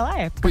vivido naquela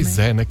época. Pois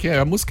né? né? Que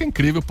a música é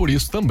incrível por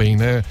isso também,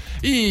 né?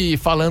 E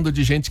falando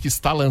de gente que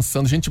está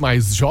lançando, gente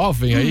mais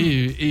jovem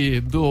aí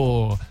e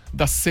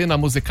da cena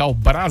musical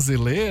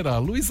brasileira,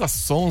 Luísa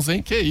Sonza,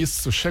 hein? Que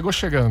isso,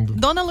 chegando.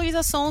 Dona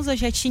Luísa Sonza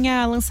já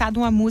tinha lançado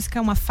uma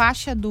música, uma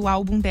faixa do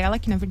álbum dela,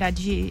 que na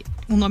verdade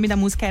o nome da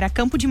música era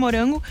Campo de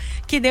Morango,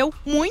 que deu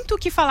muito o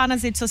que falar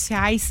nas redes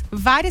sociais,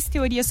 várias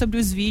teorias sobre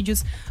os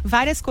vídeos,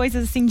 várias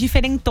coisas assim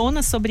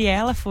diferentonas sobre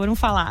ela foram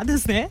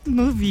faladas, né,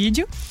 no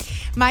vídeo.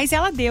 Mas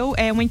ela deu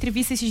uma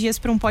entrevista esses dias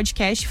para um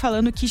podcast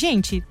falando que,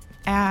 gente,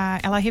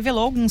 ela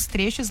revelou alguns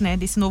trechos, né,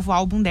 desse novo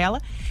álbum dela,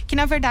 que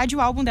na verdade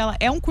o álbum dela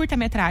é um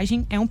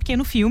curta-metragem, é um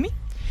pequeno filme,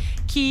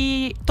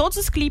 que todos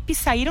os clipes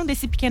saíram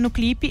desse pequeno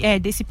clipe,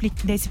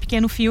 desse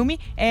pequeno filme,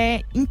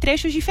 em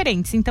trechos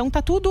diferentes. Então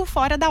tá tudo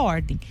fora da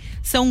ordem.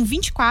 São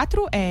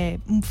 24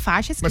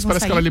 faixas que Mas vão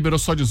parece sair. que ela liberou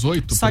só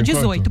 18, Só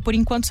 18, por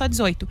enquanto só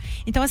 18.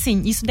 Então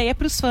assim, isso daí é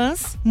pros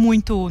fãs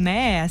muito,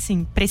 né,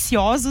 assim,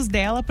 preciosos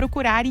dela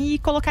procurarem e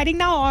colocarem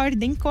na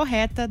ordem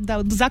correta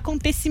dos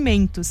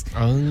acontecimentos.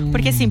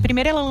 Porque assim,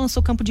 primeiro ela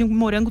lançou Campo de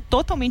Morango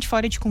totalmente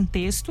fora de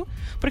contexto,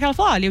 porque ela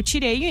falou, olha, eu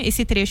tirei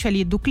esse trecho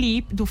ali do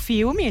clipe, do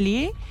filme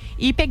ali,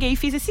 e peguei e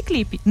fiz esse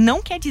clipe.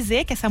 Não quer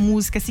dizer que essa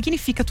música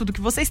significa tudo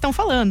que vocês estão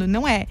falando,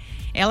 não é.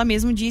 Ela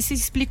mesmo disse e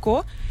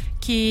explicou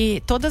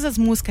que todas as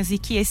músicas e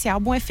que esse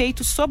álbum é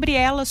feito sobre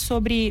ela,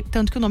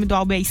 tanto que o nome do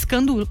álbum é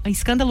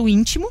Escândalo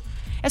Íntimo,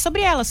 é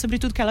sobre ela, sobre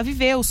tudo que ela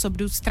viveu,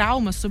 sobre os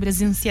traumas, sobre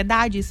as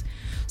ansiedades,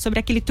 sobre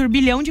aquele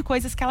turbilhão de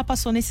coisas que ela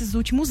passou nesses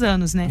últimos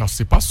anos, né? Nossa,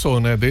 se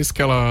passou, né? Desde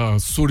que ela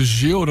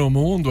surgiu no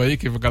mundo aí,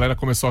 que a galera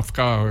começou a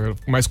ficar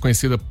mais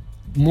conhecida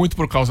muito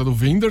por causa do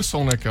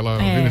Whindersson, né?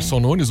 Whindersson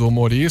Nunes, o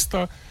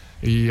humorista.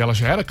 E ela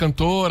já era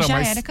cantora,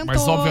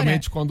 mas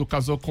obviamente quando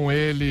casou com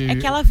ele... É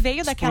que ela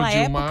veio daquela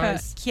época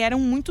que eram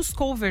muitos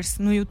covers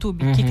no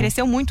YouTube, que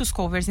cresceu muitos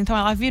covers. Então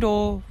ela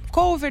virou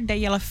cover,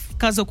 daí ela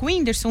casou com o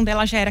Whindersson, daí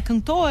ela já era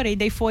cantora, e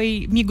daí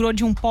migrou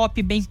de um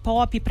pop bem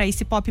pop pra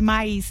esse pop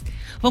mais...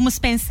 Vamos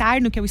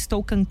pensar no que eu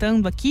estou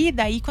cantando aqui.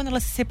 Daí quando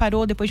ela se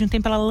separou, depois de um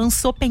tempo, ela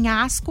lançou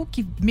Penhasco,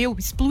 que,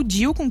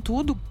 explodiu com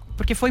tudo,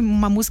 porque foi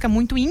uma música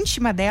muito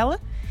íntima dela.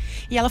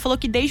 E ela falou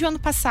que desde o ano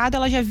passado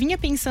ela já vinha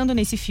pensando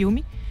nesse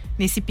filme.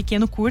 nesse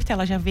pequeno curta,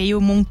 ela já veio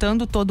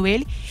montando todo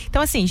ele.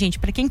 Então assim, gente,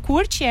 pra quem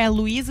curte a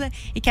Luísa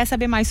e quer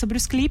saber mais sobre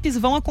os clipes,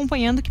 vão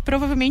acompanhando que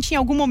provavelmente em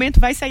algum momento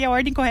vai sair a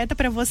ordem correta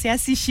pra você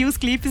assistir os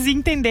clipes e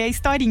entender a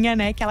historinha,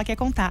 né, que ela quer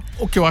contar.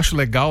 O que eu acho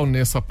legal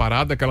nessa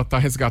parada é que ela tá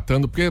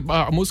resgatando, porque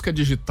a música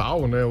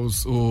digital, né,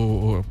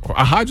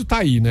 a rádio tá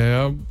aí,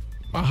 né?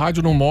 A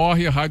rádio não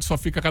morre, a rádio só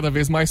fica cada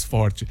vez mais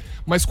forte.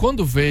 Mas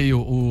quando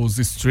veio os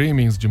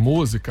streamings de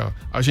música,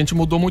 a gente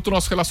mudou muito o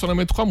nosso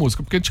relacionamento com a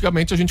música. Porque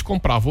antigamente a gente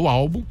comprava o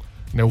álbum,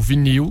 né, o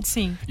vinil.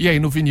 Sim. E aí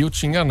no vinil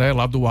tinha, né,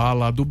 lado A,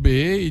 lado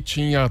B, e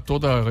tinha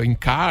toda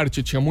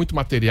encarte, tinha muito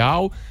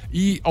material.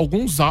 E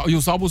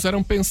os álbuns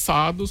eram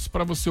pensados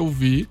pra você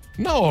ouvir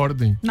na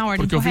ordem. Na ordem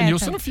porque correta. O vinil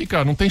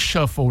você não tem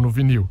shuffle no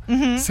vinil.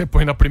 Você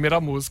põe na primeira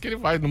música, ele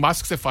vai, no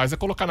máximo que você faz é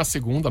colocar na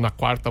segunda, na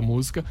quarta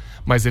música,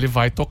 mas ele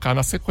vai tocar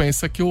na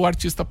sequência que o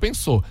artista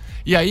pensou.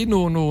 E aí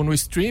no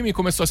streaming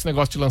começou esse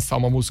negócio de lançar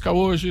uma música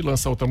hoje,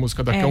 lançar outra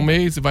música daqui a um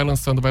mês, e vai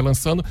lançando,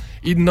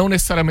 e não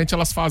necessariamente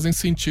elas fazem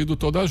sentido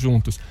todas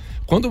juntas.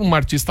 Quando uma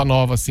artista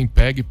nova assim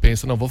pega e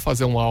pensa, não, vou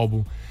fazer um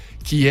álbum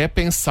que é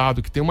pensado,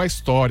 que tem uma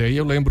história, aí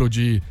eu lembro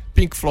de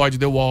Pink Floyd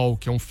The Wall,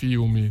 que é um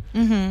filme,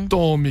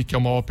 Tommy, que é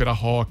uma ópera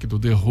rock do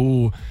The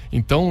Who.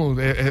 Então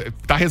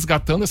tá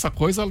resgatando essa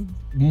coisa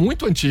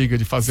muito antiga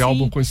de fazer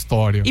álbum com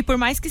história. E por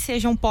mais que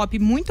seja um pop,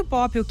 muito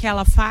pop o que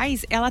ela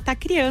faz, ela tá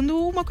criando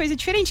uma coisa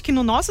diferente, que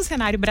no nosso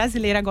cenário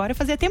brasileiro agora,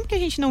 fazia tempo que a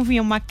gente não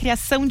via uma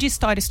criação de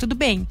histórias. Tudo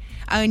bem,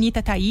 a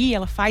Anitta tá aí,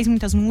 ela faz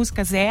muitas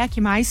músicas, é a que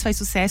mais faz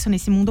sucesso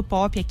nesse mundo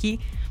pop aqui.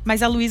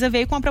 Mas a Luísa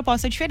veio com uma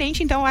proposta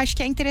diferente, então eu acho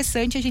que é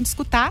interessante a gente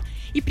escutar.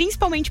 E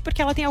principalmente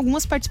porque ela tem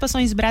algumas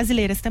participações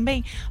brasileiras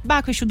também.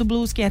 Baco do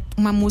Blues, que é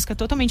uma música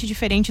totalmente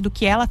diferente do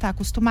que ela tá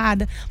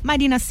acostumada.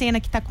 Marina Sena,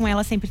 que tá com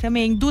ela sempre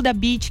também. Duda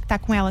Beat, que tá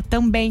com ela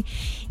também.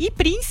 E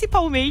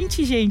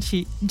principalmente,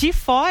 gente, de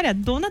fora,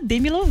 Dona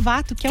Demi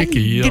Lovato, que é um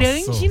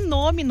grande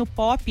nome no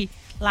pop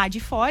lá de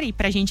fora. E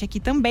pra gente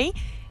aqui também,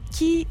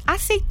 que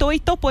aceitou e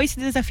topou esse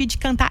desafio de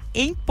cantar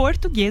em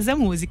português a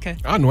música.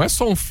 Ah, não é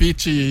só um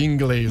feat em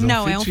inglês,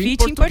 não, é um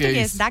feat em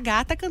português, da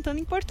gata cantando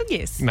em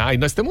português. E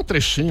nós temos um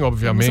trechinho,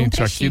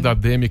 obviamente, aqui da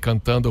Demi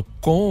cantando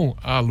com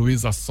a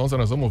Luísa Sonza,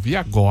 nós vamos ouvir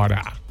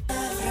agora.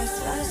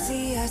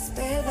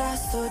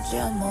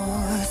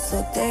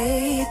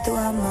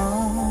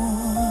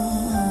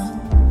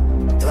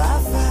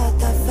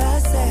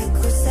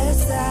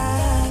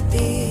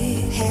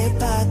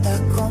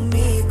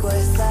 Comigo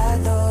essa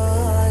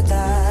dor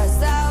da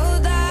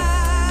saudade.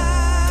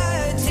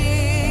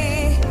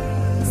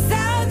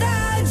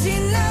 Saudade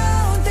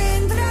não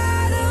tem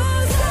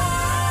tradução.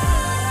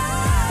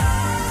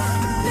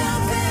 Meu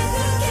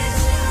peito que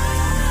chora.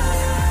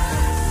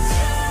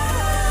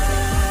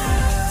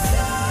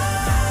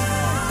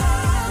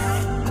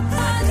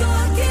 A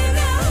dor que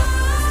me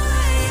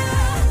arranha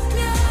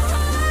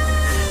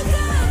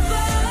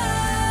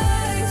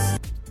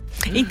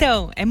capaz.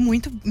 Então, é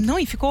muito... Não,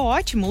 e ficou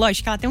ótimo.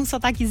 Lógico que ela tem um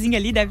sotaquezinho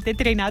ali, deve ter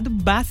treinado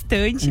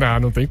bastante.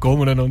 Não tem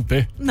como, né, não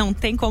ter. Não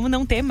tem como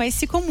não ter, mas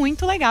ficou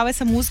muito legal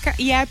essa música.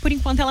 E por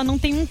enquanto, ela não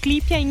tem um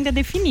clipe ainda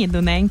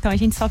definido, né? Então a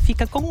gente só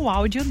fica com o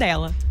áudio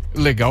dela.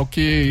 Legal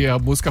que a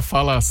música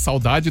fala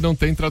saudade não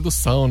tem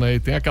tradução, né? E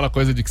tem aquela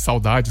coisa de que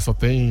saudade só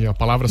tem... A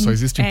palavra só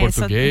existe em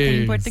português. Só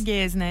tem em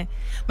português, né?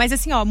 Mas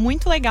assim, ó,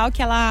 muito legal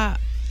que ela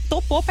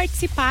topou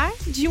participar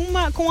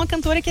com uma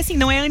cantora que, assim,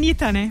 não é a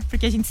Anitta, né?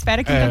 Porque a gente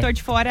espera que um cantor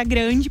de fora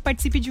grande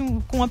participe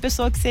com uma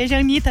pessoa que seja a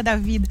Anitta da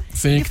vida.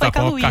 Sim, que tá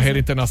com a carreira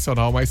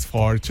internacional mais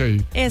forte aí.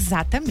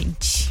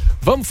 Exatamente.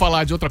 Vamos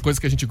falar de outra coisa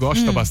que a gente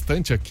gosta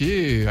bastante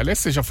aqui. Aliás,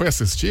 você já foi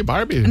assistir,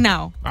 Barbie?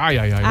 Não. Ai,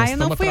 eu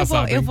não fui.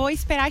 Eu vou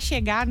esperar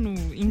chegar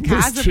em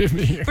casa.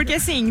 Porque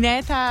assim,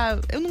 né,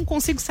 eu não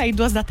consigo sair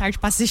 2 da tarde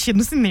pra assistir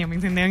no cinema,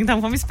 entendeu?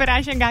 Então vamos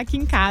esperar chegar aqui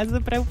em casa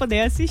pra eu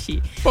poder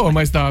assistir. Pô,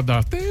 mas dá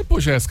tempo,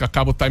 Jéssica.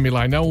 Acaba o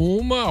timeline a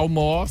 1,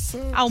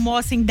 almoça.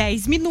 Almoça em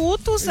 10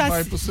 minutos. E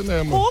vai pro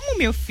cinema. Como,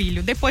 meu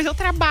filho? Depois eu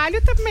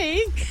trabalho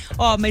também.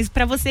 Ó, mas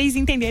pra vocês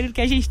entenderem o que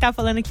a gente tá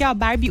falando aqui, ó,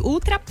 Barbie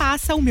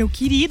ultrapassa o meu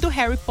querido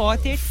Harry Potter.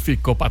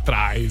 Ficou pra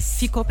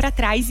trás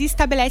E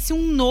estabelece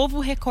um novo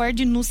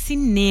recorde no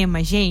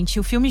cinema, gente.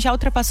 O filme já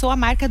ultrapassou a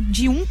marca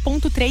de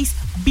 1,3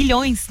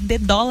 bilhões de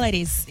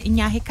dólares em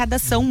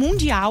arrecadação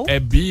mundial. É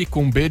bi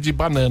com B de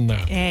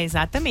banana. É,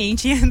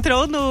 exatamente.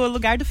 Entrou no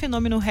lugar do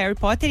fenômeno Harry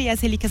Potter e as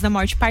Relíquias da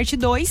Morte, parte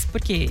 2,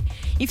 porque,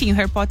 enfim, o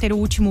Harry Potter, o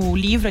último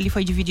livro, ali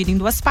foi dividido em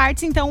 2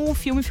 partes, então o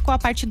filme ficou a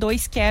parte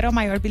 2, que era a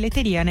maior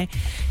bilheteria, né?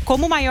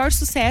 Como o maior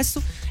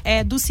sucesso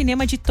do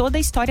cinema de toda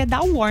a história da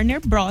Warner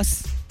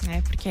Bros.,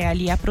 porque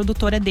ali é a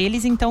produtora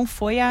deles, então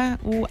foi a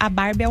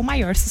Barbie é o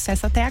maior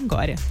sucesso até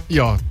agora. E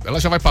ó, ela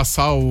já vai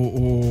passar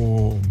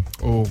o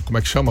como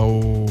é que chama?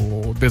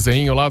 O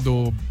desenho lá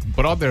do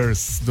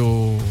Brothers,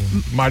 do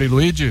Mario e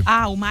Luigi.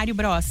 Ah, o Mario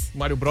Bros.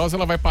 Mario Bros,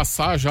 ela vai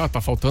passar já, tá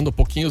faltando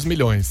pouquinhos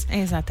milhões.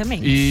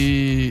 Exatamente.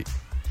 E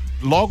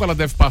logo ela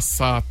deve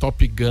passar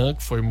Top Gun,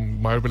 que foi a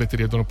maior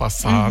bilheteria do ano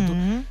passado.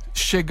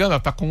 chegando, ela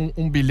tá com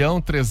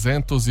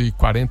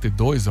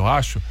 1.342 bilhões, eu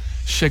acho.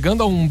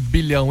 Chegando a 1,5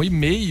 bilhão,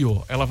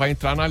 ela vai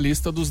entrar na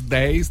lista das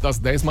 10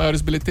 maiores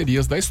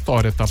bilheterias da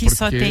história, tá? Que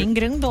só tem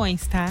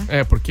grandões, tá?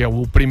 Porque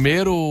o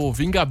primeiro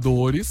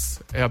Vingadores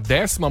é a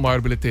 10ª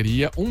maior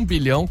bilheteria,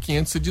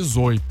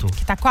 1,518 bilhão.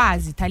 Que tá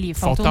quase, tá ali.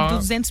 Faltam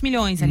 200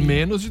 milhões ali.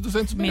 Menos de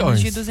 200 milhões.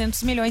 Menos de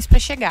 200 milhões pra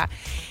chegar.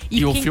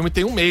 E o filme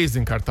tem um mês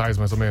em cartaz,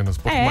 mais ou menos.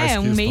 Pouco mais que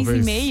um isso, mês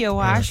talvez. e meio, eu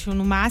acho,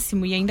 no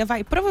máximo. E ainda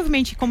vai.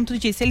 Provavelmente, como tu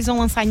disse, eles vão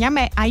lançar em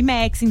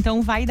IMAX,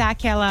 então vai dar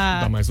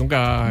aquela. Dá mais um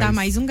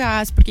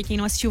gás. Porque quem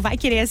não assistiu vai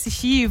querer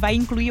assistir, vai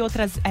incluir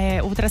outras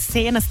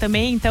cenas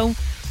também. Então,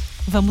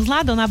 vamos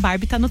lá, Dona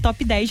Barbie tá no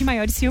top 10 de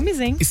maiores filmes,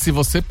 hein? E se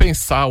você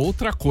pensar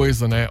outra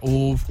coisa, né?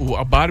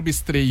 A Barbie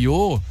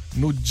estreou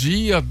no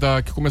dia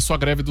que começou a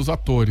greve dos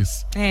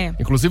atores.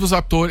 Inclusive os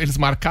atores, eles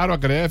marcaram a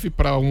greve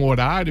para um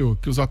horário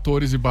que os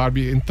atores de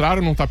Barbie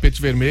entraram num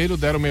tapete vermelho,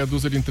 deram meia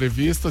dúzia de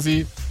entrevistas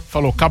e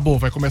falou, acabou,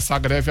 vai começar a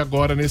greve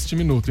agora neste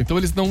minuto. Então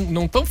eles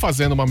não estão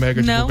fazendo uma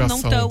mega divulgação. Não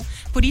estão.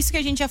 Por isso que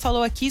a gente já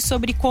falou aqui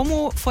sobre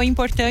como foi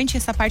importante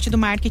essa parte do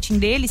marketing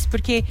deles,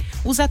 porque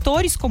os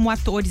atores como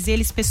atores,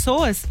 eles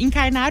pessoas,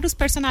 encarnaram os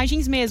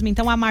personagens mesmo.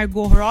 Então a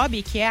Margot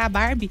Robbie, que é a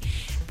Barbie,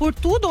 por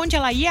tudo onde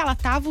ela ia, ela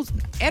tava,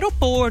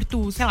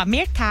 aeroporto, sei lá,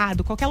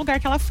 mercado, qualquer lugar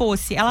que ela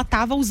fosse, ela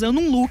tava usando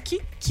um look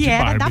que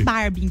era da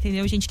Barbie,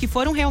 entendeu, gente? Que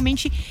foram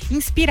realmente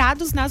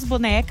inspirados nas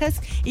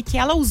bonecas e que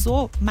ela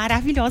usou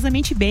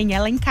maravilhosamente bem.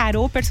 Ela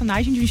encarou o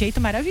personagem de um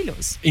jeito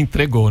maravilhoso.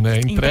 Entregou, né?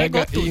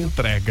 Entrega tudo. E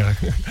entrega.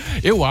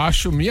 Eu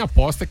acho, minha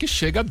aposta é que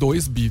chega a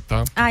 2 bi,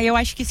 tá? Eu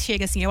acho que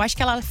chega assim. Eu acho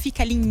que ela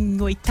fica ali em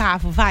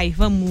 8º,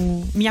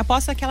 vamos. Minha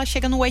aposta é que ela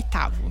chega no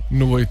 8º.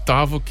 No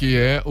 8º, que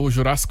é o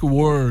Jurassic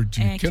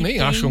World, que eu nem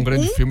acho um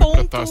grande filme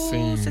pra estar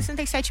assim.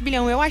 67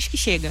 bilhão, eu acho que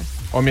chega.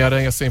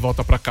 Homem-Aranha Sem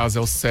Volta Pra Casa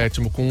é o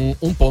 7º com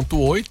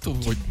 1,8.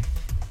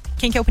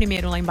 Quem que é o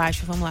primeiro lá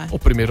embaixo? Vamos lá. O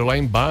primeiro lá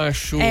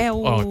embaixo.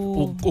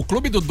 O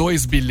clube do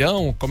 2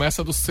 bilhão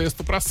começa do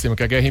 6º pra cima,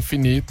 que é Guerra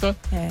Infinita.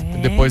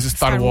 Depois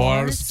Star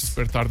Wars,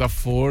 Despertar da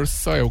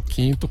Força, é o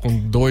 5º com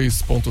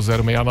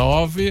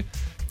 2,069.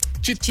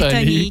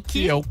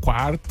 Titanic é o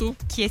 4º.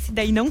 Que esse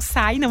daí não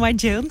sai, não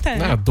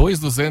adianta.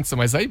 2,200,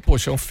 mas aí,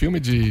 poxa, é um filme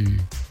de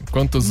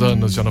quantos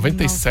anos? Já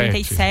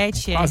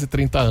 97. Quase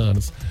 30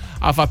 anos.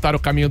 Avatar, O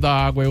Caminho da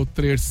Água é o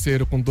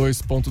 3º com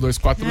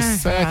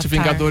 2,247.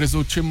 Vingadores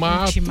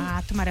Ultimato.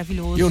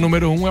 Maravilhoso. E o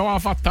número 1 é o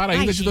Avatar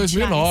ainda de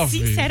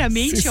 2009.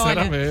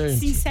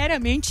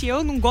 Sinceramente,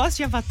 eu não gosto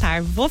de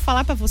Avatar. Vou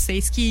falar pra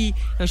vocês que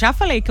eu já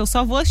falei que eu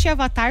só vou assistir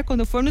Avatar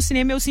quando eu for no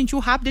cinema e eu sentir o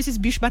rabo desses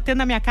bichos batendo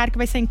na minha cara, que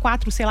vai ser em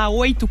 4, sei lá,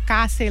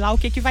 8K, sei lá o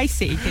que vai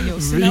ser, entendeu?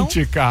 Senão...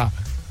 20K.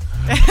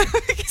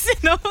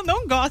 Senão eu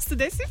não gosto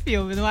desse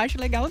filme, não acho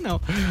legal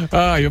não.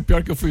 E o pior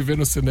é que eu fui ver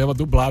no cinema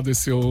dublado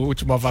esse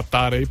último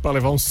Avatar aí pra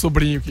levar um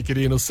sobrinho que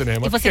queria ir no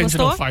cinema. Mas que a gente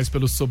não faz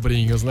pelos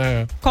sobrinhos,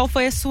 né? Qual que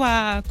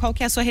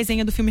é a sua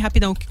resenha do filme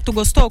rapidão? Que tu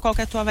gostou? Qual que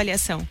é a tua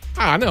avaliação?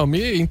 Não,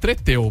 me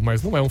entreteu,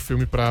 mas não é um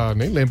filme pra...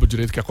 Nem lembro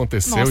direito o que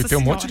aconteceu. Nossa e tem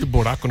um senhora. monte de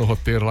buraco no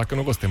roteiro lá que eu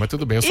não gostei, mas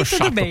tudo bem, eu sou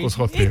chato com os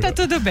roteiros. Então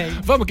tudo bem.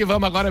 Vamos que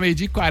vamos, agora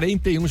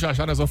 12h41,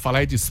 já nós vamos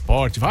falar de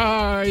esporte.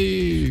 Vai,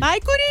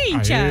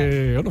 Corinthians!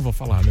 Aê, eu não vou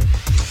falar, né?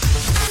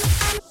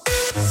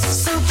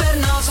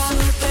 Supernova,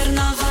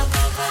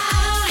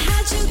 a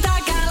rádio da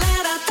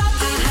galera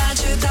top, a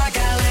rádio da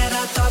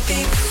galera top,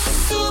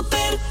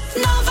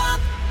 Supernova.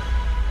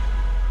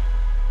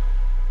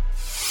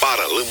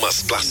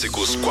 Paralamas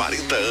Clássicos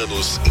 40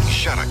 anos em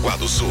Jaraguá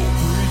do Sul.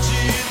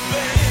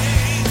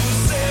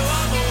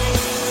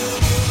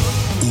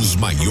 Os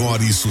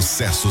maiores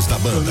sucessos da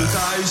banda.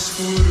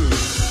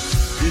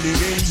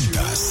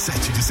 Quinta,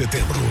 7 de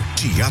setembro,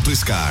 Teatro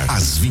Scar,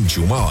 às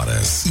 21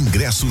 horas.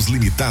 Ingressos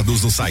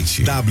limitados no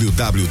site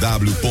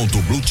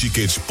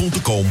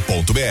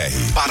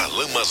www.blueticket.com.br.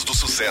 Paralamas do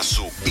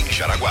Sucesso em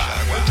Jaraguá.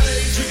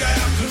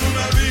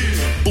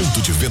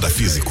 Ponto de venda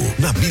físico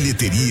na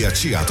bilheteria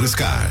Teatro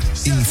Scar.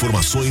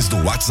 Informações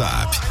no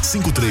WhatsApp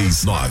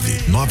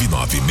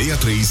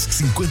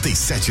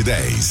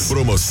 539-9963-5710.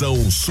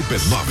 Promoção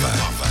Supernova.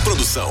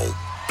 Produção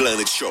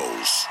Planet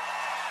Shows.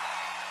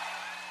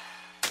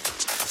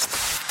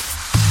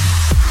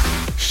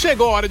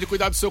 Chegou a hora de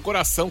cuidar do seu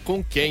coração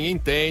com quem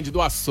entende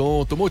do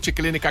assunto.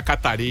 Multiclínica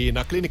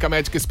Catarina, clínica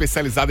médica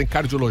especializada em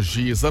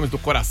cardiologia, exames do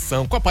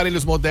coração, com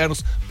aparelhos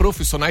modernos,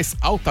 profissionais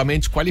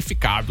altamente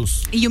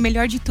qualificados. E o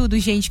melhor de tudo,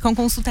 gente, com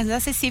consultas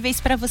acessíveis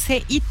para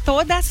você e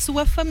toda a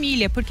sua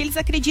família, porque eles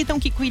acreditam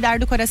que cuidar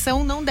do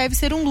coração não deve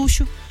ser um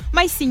luxo,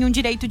 mas sim um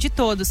direito de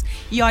todos.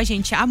 E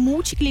gente, a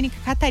Multiclínica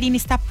Catarina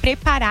está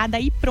preparada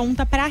e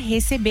pronta para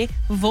receber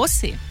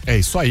você. É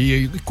isso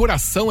aí, e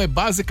coração é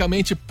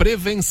basicamente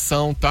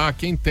prevenção, tá?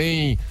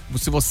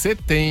 Se você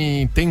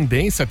tem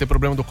tendência a ter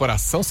problema do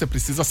coração, você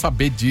precisa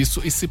saber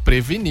disso e se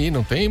prevenir,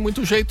 não tem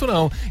muito jeito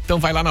não. Então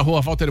vai lá na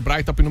rua Walter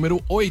Breithaupt,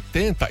 número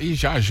 80 e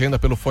já agenda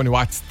pelo fone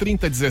WhatsApp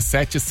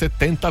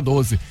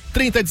 3017-7012.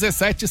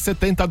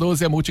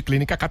 3017-7012 é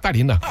Multiclínica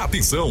Catarina.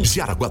 Atenção,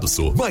 Jaraguá do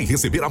Sul vai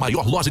receber a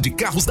maior loja de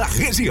carros da da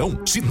região.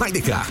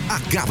 Schneidercar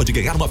acaba de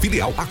ganhar uma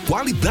filial. A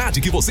qualidade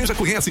que você já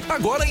conhece,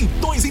 agora em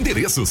 2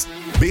 endereços.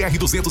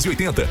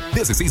 BR-280,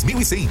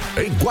 16.100,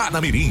 em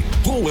Guanamirim.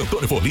 Rua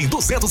Antônio Folim,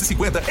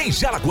 250, em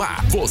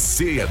Jaraguá.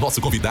 Você é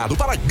nosso convidado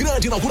para a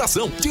grande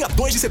inauguração, dia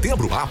 2 de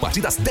setembro, a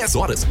partir das 10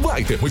 horas.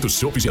 Vai ter muito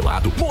chopp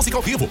gelado, música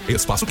ao vivo,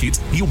 espaço kids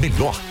e o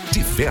melhor,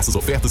 diversas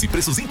ofertas e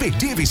preços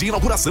imperdíveis de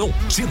inauguração.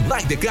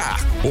 Schneidercar,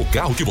 o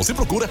carro que você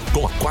procura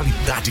com a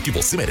qualidade que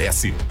você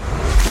merece.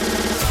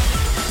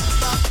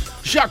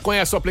 Já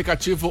conhece o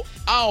aplicativo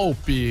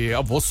Alp?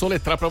 Eu vou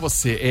soletrar pra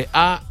você, é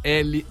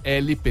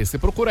ALLP. Você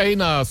procura aí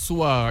na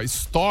sua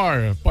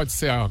Store, pode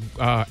ser a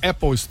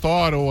Apple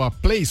Store ou a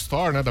Play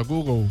Store, né, da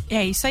Google.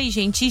 É isso aí,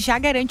 gente. E já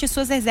garante as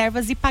suas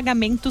reservas e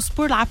pagamentos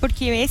por lá,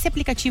 porque esse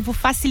aplicativo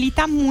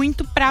facilita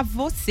muito pra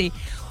você.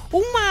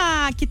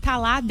 Uma que tá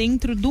lá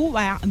dentro do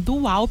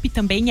Alp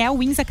também é a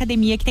Wins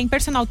Academia, que tem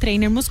personal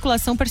trainer,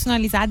 musculação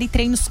personalizada e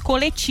treinos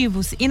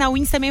coletivos. E na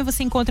Wins também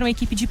você encontra uma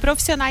equipe de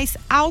profissionais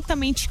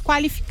altamente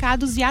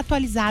qualificados e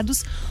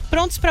atualizados,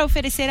 prontos para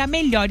oferecer a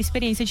melhor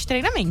experiência de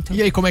treinamento.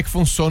 E aí, como é que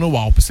funciona o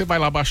Alp? Você vai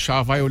lá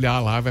baixar, vai olhar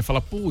lá, vai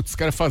falar, putz,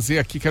 quero fazer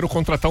aqui, quero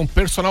contratar um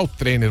personal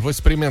trainer, vou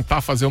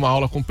experimentar fazer uma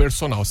aula com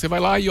personal. Você vai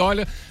lá e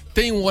olha,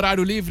 tem um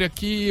horário livre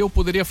aqui, eu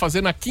poderia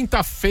fazer na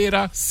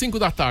quinta-feira, 5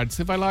 da tarde.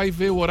 Você vai lá e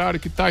vê o horário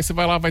que tá, e você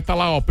vai lá, vai estar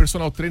lá, ó,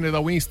 personal trainer da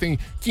Wins, tem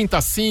quinta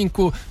às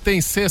 5, tem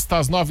sexta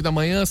às 9 da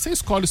manhã. Você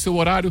escolhe o seu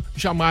horário,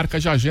 já marca,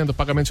 já agenda, o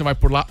pagamento já vai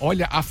por lá.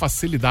 Olha a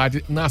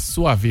facilidade na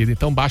sua vida.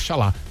 Então baixa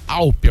lá,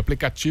 Alp,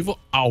 aplicativo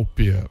Alp.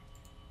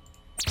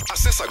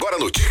 Acesse agora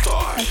no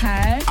TikTok,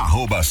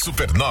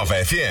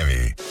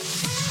 @SupernovaFM.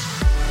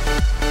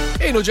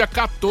 E no dia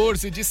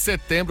 14 de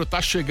setembro,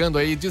 tá chegando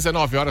aí,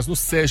 19 horas, no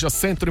Seja,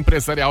 Centro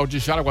Empresarial de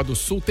Jaraguá do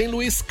Sul, tem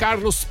Luiz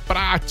Carlos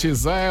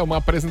Prates, uma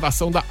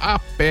apresentação da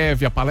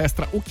APEV, a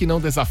palestra O que não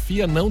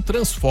desafia, não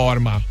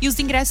transforma. E os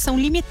ingressos são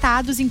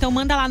limitados, então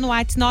manda lá no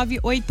WhatsApp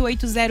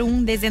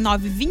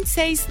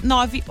 98801-1926,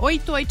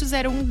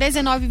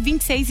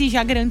 98801-1926 e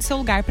já garante seu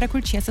lugar pra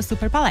curtir essa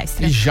super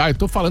palestra. E já, eu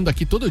tô falando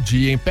aqui todo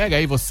dia, hein? Pega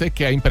aí você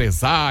que é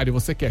empresário,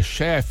 você que é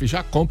chefe,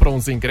 já compra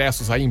uns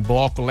ingressos aí em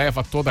bloco,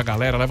 leva toda a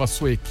galera, leva a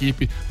sua equipe,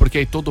 porque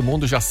aí todo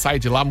mundo já sai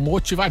de lá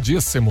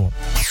motivadíssimo.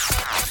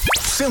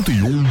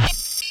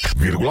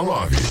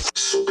 101,9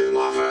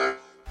 Supernova.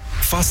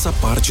 Faça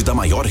parte da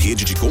maior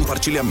rede de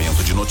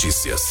compartilhamento de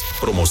notícias,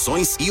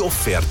 promoções e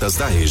ofertas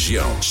da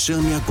região.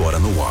 Chame agora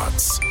no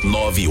WhatsApp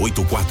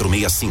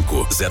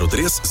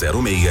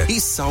 98465-0306 e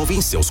salve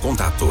em seus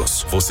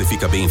contatos. Você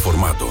fica bem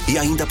informado e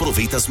ainda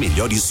aproveita as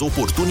melhores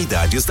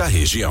oportunidades da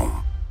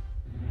região.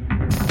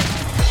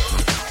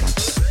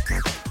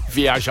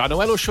 Viajar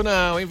não é luxo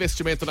não, é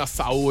investimento na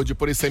saúde,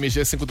 por isso a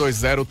MG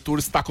 520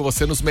 Tours está com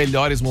você nos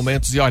melhores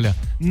momentos e olha,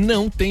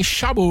 não tem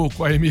chabu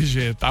com a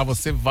MG, tá?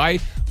 Você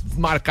vai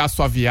marcar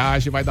sua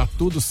viagem, vai dar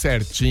tudo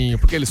certinho,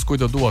 porque eles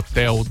cuidam do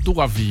hotel,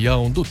 do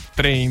avião, do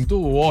trem,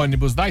 do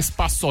ônibus, da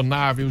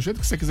espaçonave, o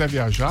jeito que você quiser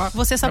viajar.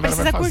 Você só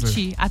precisa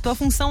curtir, a tua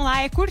função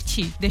lá é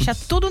curtir, deixa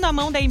tudo na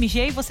mão da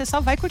MG e você só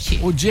vai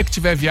curtir. O dia que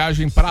tiver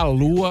viagem pra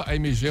Lua, a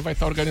MG vai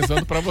estar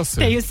organizando pra você.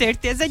 Tenho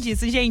certeza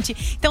disso,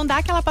 gente. Então dá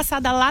aquela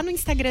passada lá no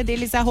Instagram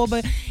deles,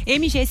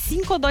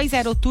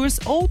 @MG520 Tours,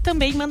 ou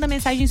também manda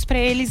mensagens pra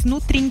eles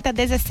no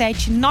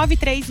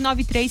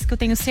 3017-9393, que eu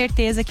tenho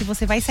certeza que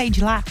você vai sair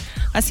de lá,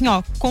 assim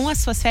ó, com as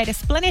suas férias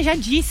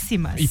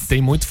planejadíssimas. E tem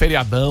muito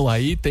feriadão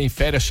aí, tem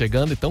férias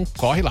chegando, então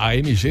corre lá,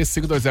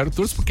 MG520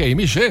 Tours, porque a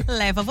MG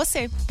leva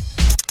você.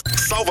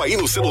 Salva aí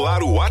no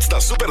celular o WhatsApp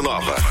da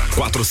Supernova,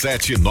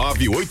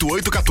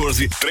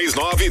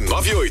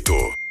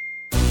 47988143998.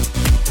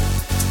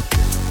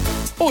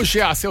 O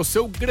Giasse é o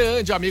seu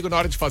grande amigo na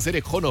hora de fazer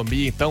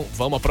economia, então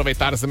vamos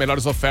aproveitar as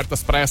melhores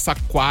ofertas para essa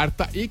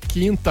quarta e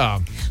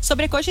quinta.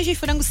 Sobrecoxa de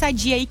frango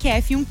sadia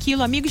IQF 1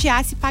 kg, amigo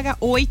Giasse paga R$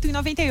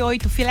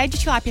 8,98. Filé de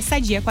tilápia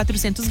sadia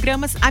 400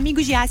 gramas, amigo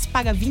Giasse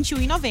paga R$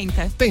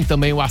 21,90. Tem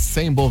também o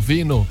acém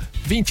bovino,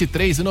 R$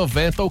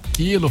 23,90 o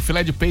quilo.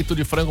 Filé de peito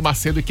de frango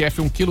macedo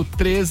IQF 1 kg, R$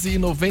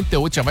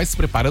 13,98. Já vai se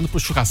preparando pro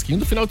churrasquinho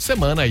do final de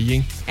semana aí,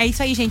 hein? É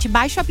isso aí, gente.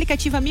 Baixe o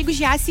aplicativo Amigo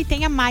Giasse e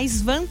tenha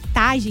mais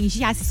vantagens.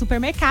 Giasse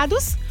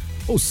Supermercados,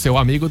 o seu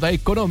amigo da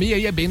economia,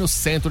 e é bem no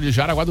centro de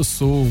Jaraguá do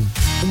Sul.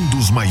 Um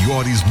dos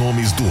maiores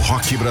nomes do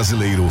rock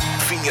brasileiro,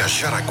 vinha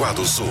Jaraguá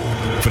do Sul.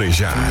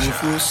 Frejá.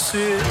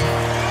 Você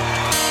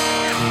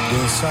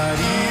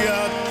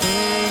dançaria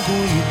tango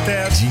no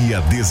teto. Dia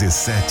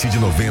 17 de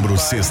novembro,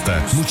 sexta,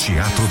 no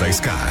Teatro da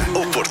Scar.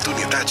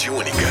 Oportunidade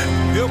única.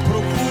 Eu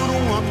procuro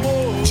um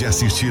amor de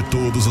assistir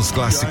todos os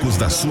clássicos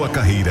da sua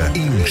carreira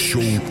em um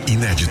show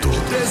inédito.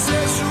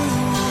 Desejo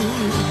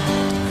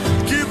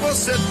que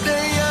você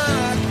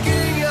tenha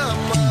quem amar.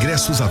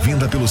 Ingressos à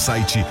venda pelo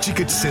site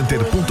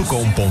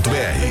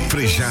ticketcenter.com.br.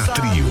 Frejá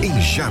Trio,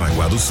 em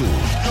Jaraguá do Sul.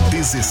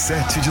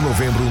 17 de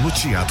novembro, no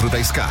Teatro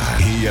da Scar.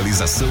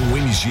 Realização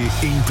MG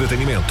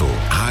Entretenimento.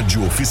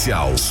 Rádio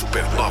Oficial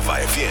Supernova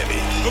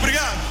FM.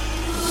 Obrigado.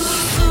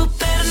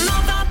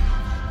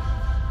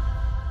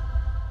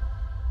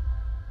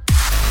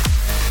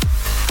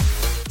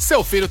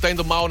 Seu filho tá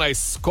indo mal na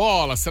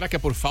escola, será que é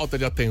por falta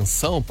de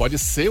atenção? Pode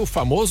ser o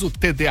famoso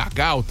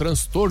TDAH, o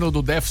transtorno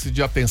do déficit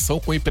de atenção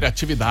com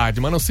hiperatividade,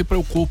 mas não se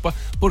preocupa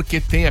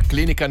porque tem a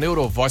clínica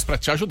Neurovoz para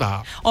te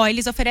ajudar.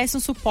 Eles oferecem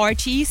um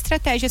suporte e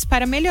estratégias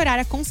para melhorar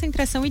a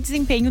concentração e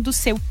desempenho do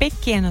seu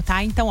pequeno,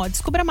 tá? Então,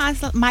 descubra mais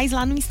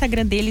lá no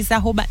Instagram deles,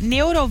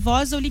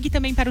 @neurovoz, ou ligue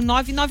também para o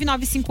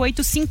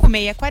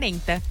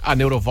 999585640. A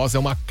Neurovoz é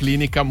uma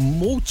clínica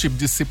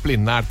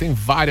multidisciplinar, tem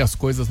várias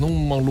coisas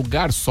num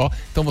lugar só,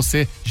 então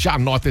você já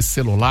anota esse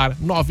celular,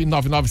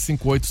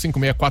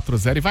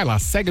 999585640 e vai lá,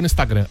 segue no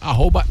Instagram,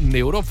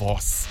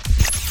 @neurovoz.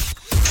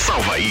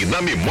 Salva aí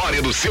na memória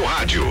do seu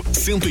rádio.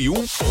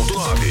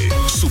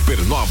 101.9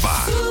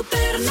 Supernova.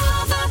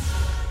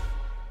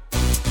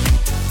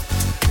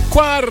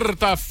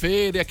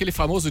 Quarta-feira é aquele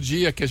famoso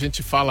dia que a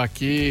gente fala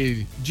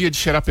aqui, dia de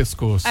cheirar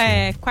pescoço.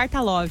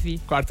 Quarta love.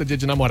 Quarta dia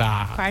de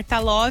namorar. Quarta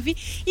love.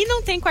 E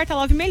não tem quarta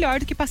love melhor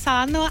do que passar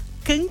lá na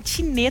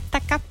Cantineta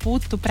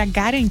Caputo para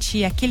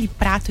garantir aquele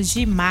prato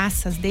de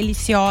massas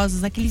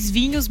deliciosos, aqueles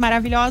vinhos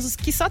maravilhosos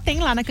que só tem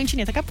lá na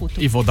Cantineta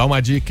Caputo. E vou dar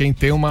uma dica, hein?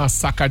 Tem uma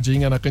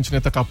sacadinha na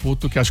Cantineta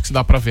Caputo que acho que se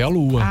dá pra ver a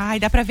lua. Ai,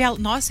 dá pra ver a...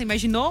 Nossa,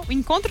 imaginou? Um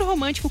encontro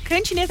romântico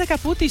Cantineta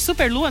Caputo e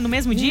Super Lua no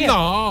mesmo dia?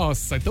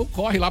 Nossa, então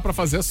corre lá pra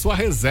fazer a sua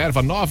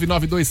reserva,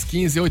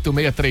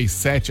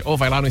 992158637, ou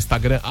vai lá no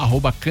Instagram,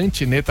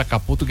 @Cantineta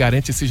Caputo,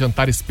 garante esse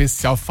jantar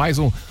especial, faz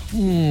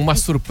uma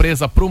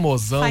surpresa pro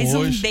mozão hoje. Faz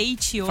um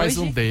date hoje. Faz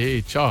um date.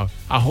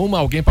 Arruma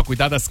alguém pra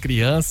cuidar das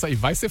crianças e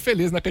vai ser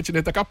feliz na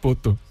Cantineta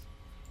Caputo.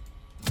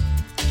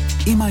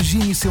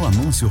 Imagine seu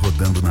anúncio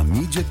rodando na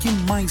mídia que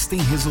mais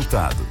tem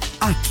resultado.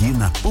 Aqui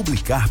na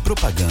Publicar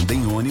Propaganda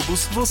em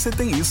Ônibus você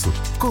tem isso.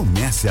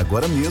 Comece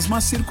agora mesmo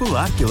a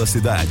circular pela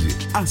cidade.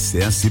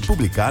 Acesse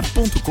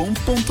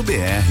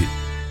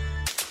publicar.com.br.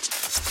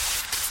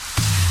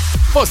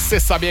 Você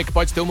sabia que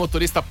pode ter um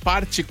motorista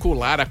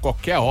particular a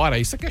qualquer hora?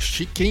 Isso aqui é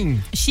chique,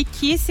 hein?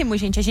 Chiquíssimo,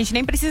 gente. A gente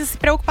nem precisa se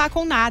preocupar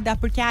com nada,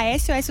 porque a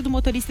SOS do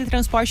Motorista e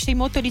Transporte tem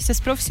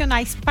motoristas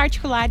profissionais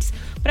particulares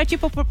para te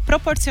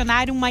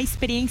proporcionar uma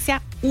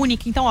experiência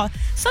única. Então,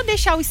 só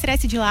deixar o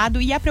estresse de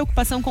lado e a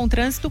preocupação com o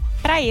trânsito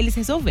para eles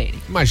resolverem.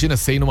 Imagina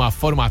você ir numa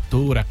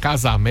formatura,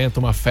 casamento,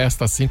 uma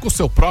festa assim, com o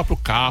seu próprio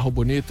carro,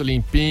 bonito,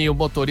 limpinho,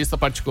 motorista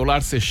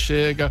particular, você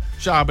chega,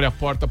 já abre a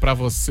porta para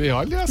você,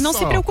 olha só. Não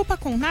se preocupa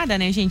com nada,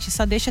 né, gente?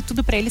 Só deixa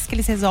tudo pra eles que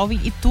eles resolvem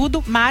e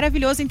tudo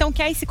maravilhoso. Então,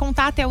 quer esse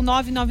contato? É o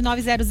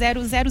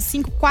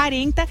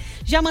 999000540.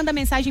 Já manda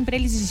mensagem pra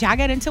eles e já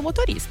garante seu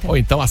motorista. Ou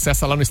então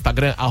acessa lá no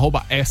Instagram,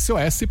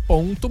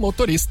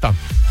 @sos.motorista.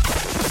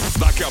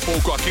 Daqui a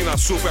pouco aqui na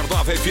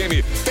Supernova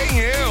FM tem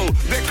eu,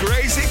 The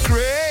Crazy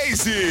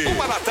Crazy.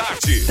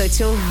 1h. Tô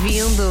te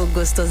ouvindo,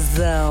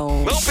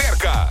 gostosão. Não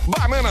perca!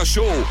 Banana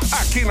Show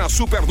aqui na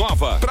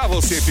Supernova pra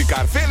você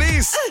ficar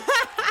feliz,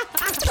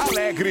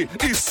 alegre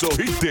e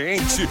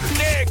sorridente.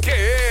 Que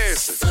é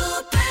esse?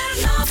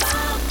 Supernova.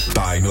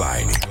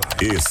 Timeline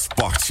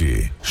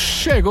Esporte.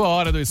 Chegou a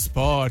hora do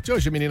esporte.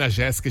 Hoje a menina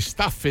Jéssica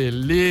está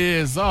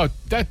feliz.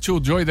 Até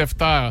tio Joey deve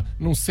estar...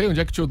 Não sei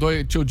onde é que tio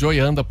Joey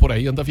anda por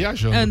aí. Anda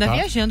viajando,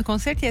 viajando, com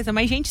certeza.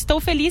 Mas, gente,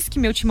 estou feliz que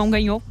meu timão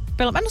ganhou.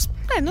 Pelo menos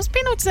nos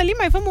pênaltis ali,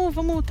 mas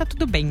vamos, tá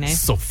tudo bem, né?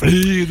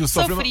 Sofrido,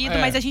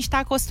 mas a gente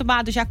tá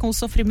acostumado já com o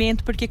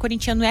sofrimento, porque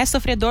corintiano é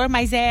sofredor,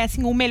 mas é,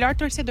 assim, o melhor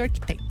torcedor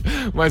que tem.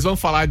 Mas vamos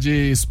falar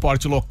de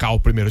esporte local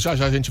primeiro. Já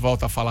a gente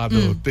volta a falar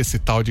desse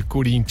tal de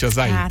Corinthians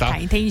aí, tá?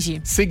 Tá,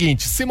 entendi.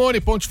 Seguinte,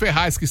 Simone Ponte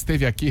Ferraz, que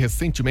esteve aqui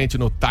recentemente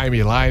no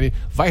Timeline,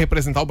 vai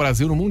representar o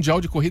Brasil no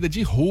Mundial de Corrida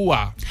de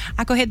Rua.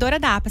 A corredora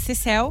da APA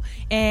Cecel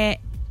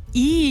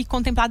e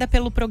contemplada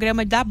pelo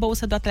programa da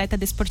Bolsa do Atleta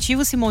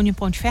Desportivo, Simone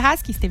Ponte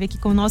Ferraz, que esteve aqui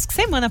conosco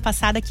semana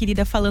passada,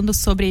 querida, falando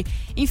sobre,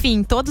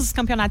 enfim, todos os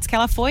campeonatos que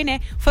ela foi,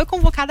 né? Foi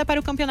convocada para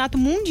o Campeonato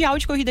Mundial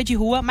de Corrida de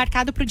Rua,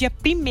 marcado para o dia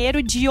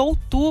 1º de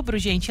outubro,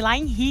 gente, lá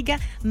em Riga,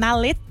 na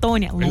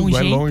Letônia.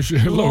 Longe.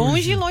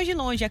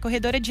 A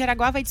corredora de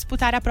Jaraguá vai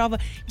disputar a prova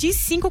de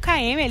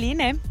 5km ali,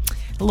 né?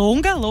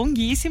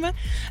 Longuíssima.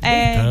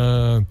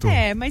 Tanto.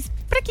 Mas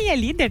pra quem é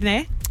líder,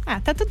 né?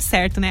 Tá tudo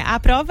certo, né? A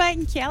prova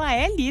em que ela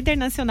é líder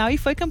nacional e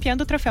foi campeã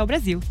do Troféu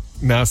Brasil.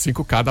 Na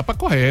 5K dá pra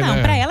correr, né?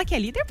 Não, pra ela que é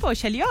líder,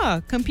 poxa, ali,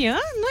 campeã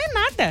não é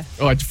nada.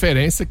 A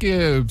diferença é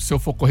que se eu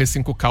for correr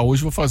 5K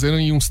hoje, vou fazer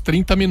em uns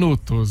 30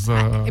 minutos.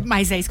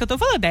 Mas é isso que eu tô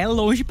falando, é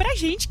longe pra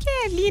gente que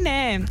é ali,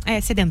 né? É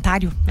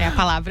sedentário, é a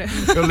palavra.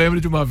 Eu lembro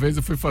de uma vez,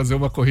 eu fui fazer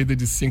uma corrida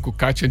de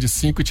 5K, tinha de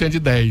 5 e tinha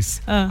de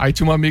 10. Aí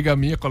tinha uma amiga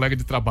minha, colega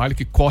de trabalho,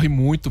 que corre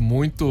muito,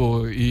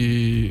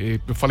 e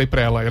eu falei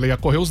pra ela ia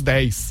correr os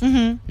 10,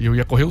 e eu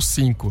ia correr os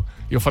 5.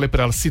 E eu falei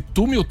pra ela, se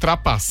tu me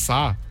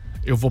ultrapassar,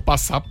 eu vou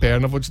passar a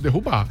perna, vou te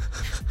derrubar.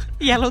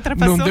 E ela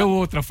ultrapassou? Não deu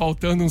outra,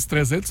 faltando uns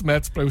 300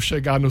 metros pra eu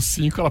chegar no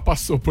 5, ela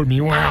passou por mim.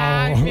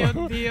 Ai,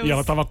 meu Deus. E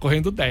ela tava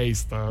correndo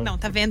 10, tá? Não,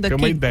 tá vendo? Tem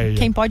uma ideia.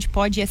 Quem pode,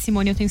 e a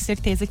Simone eu tenho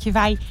certeza que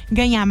vai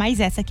ganhar mais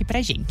essa aqui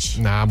pra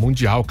gente.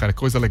 Mundial, cara,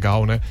 coisa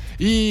legal, né?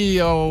 E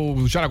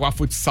o Jaraguá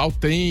Futsal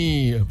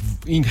tem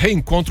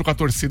reencontro com a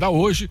torcida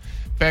hoje.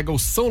 Pega o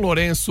São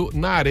Lourenço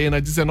na Arena,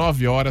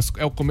 19 horas.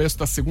 É o começo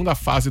da segunda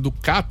fase do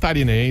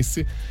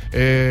Catarinense.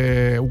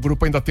 O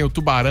grupo ainda tem o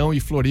Tubarão e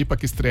Floripa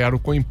que estrearam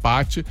com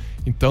empate.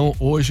 Então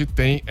hoje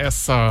tem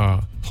essa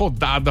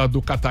rodada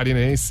do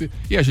Catarinense.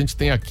 E a gente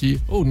tem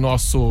aqui o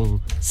nosso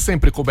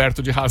sempre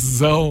coberto de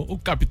razão, o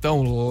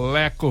capitão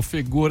Leco,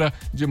 figura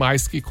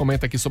demais, que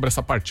comenta aqui sobre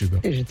essa partida.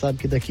 A gente sabe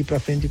que daqui pra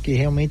frente o que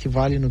realmente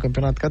vale no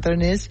Campeonato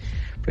Catarinense,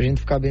 pra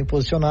gente ficar bem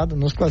posicionado,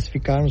 nos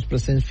classificarmos para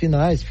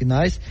semifinais,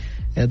 finais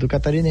do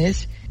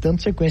Catarinense, dando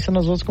sequência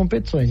nas outras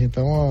competições.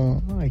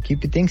 Então a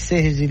equipe tem que ser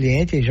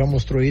resiliente, já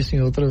mostrou isso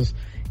em outros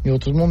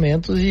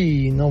momentos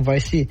e não vai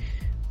se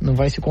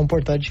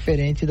comportar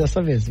diferente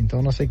dessa vez.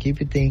 Então nossa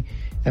equipe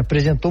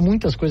apresentou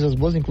muitas coisas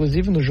boas,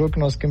 inclusive no jogo que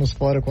nós ficamos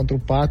fora contra o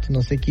Pato,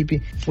 nossa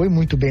equipe foi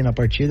muito bem na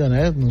partida,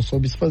 né? Não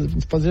soube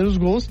fazer os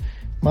gols,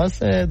 mas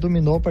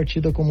dominou a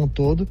partida como um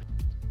todo.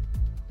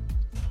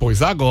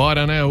 Pois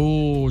agora, né,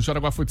 o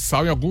Jaraguá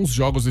Futsal em alguns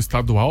jogos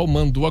estadual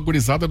mandou a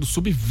gurizada do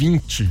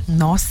Sub-20.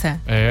 Nossa.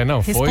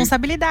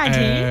 Responsabilidade,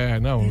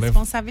 hein?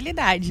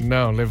 Responsabilidade.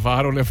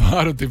 Levaram,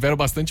 tiveram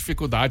bastante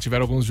dificuldade,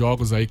 tiveram alguns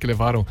jogos aí que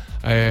levaram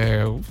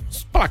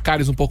os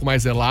placares um pouco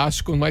mais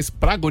elásticos, mas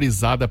pra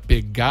gurizada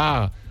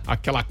pegar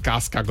aquela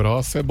casca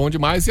grossa é bom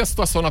demais e a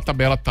situação na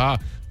tabela tá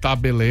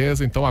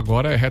beleza, então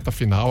agora é reta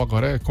final,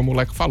 agora é como o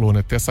Leco falou,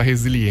 né, ter essa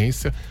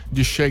resiliência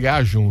de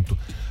chegar junto.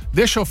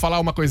 Deixa eu falar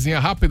uma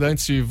coisinha rápida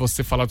antes de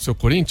você falar do seu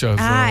Corinthians.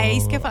 É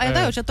isso que eu ia falar.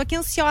 Não, eu já tô aqui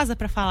ansiosa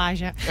pra falar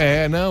já.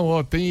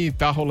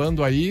 Tá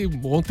rolando aí.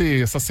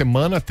 Ontem, essa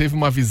semana, teve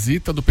uma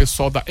visita do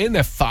pessoal da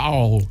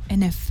NFL.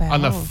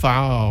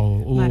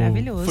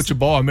 Maravilhoso.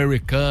 Futebol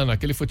americano,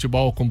 aquele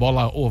futebol com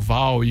bola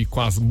oval e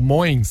com as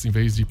mãos em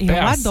vez de pés.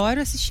 Eu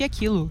adoro assistir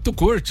aquilo. Tu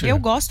curte? Eu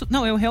gosto.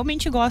 Não, eu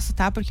realmente gosto,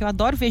 tá? Porque eu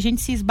adoro ver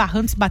gente se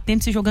esbarrando, se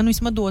batendo, se jogando um em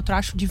cima do outro. Eu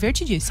acho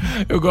divertidíssimo.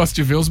 Eu gosto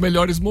de ver os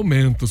melhores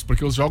momentos,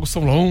 porque os jogos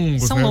são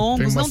longos, né?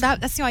 Não dá,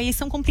 assim, eles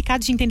são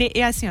complicados de entender.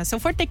 E assim, se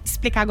eu for ter que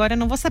explicar agora, eu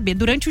não vou saber.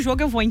 Durante o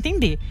jogo eu vou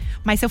entender.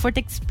 Mas se eu for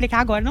ter que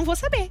explicar agora, eu não vou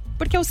saber.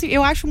 Porque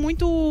eu acho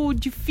muito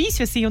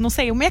difícil, assim, eu não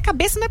sei. Minha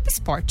cabeça não é pro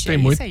esporte.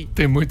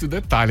 Tem muito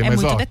detalhe.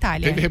 Mas,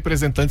 teve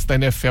representantes da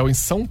NFL em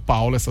São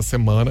Paulo essa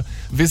semana.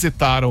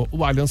 Visitaram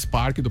o Allianz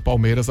Parque do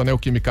Palmeiras, a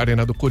Neoquímica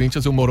Arena do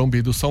Corinthians e o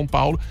Morumbi do São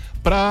Paulo,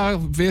 pra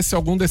ver se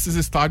algum desses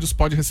estádios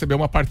pode receber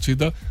uma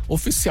partida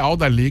oficial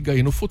da Liga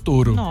aí no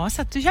futuro.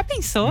 Nossa, tu já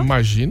pensou?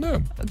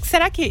 Imagina.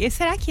 Será que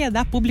ia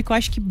dar público? Eu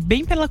acho que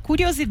bem pela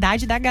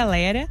curiosidade da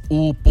galera.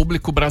 O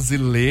público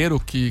brasileiro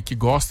que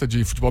gosta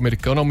de futebol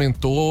americano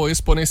aumentou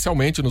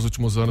exponencialmente nos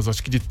últimos anos.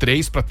 Acho que de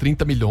 3 para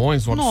 30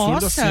 milhões, um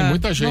absurdo assim.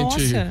 Muita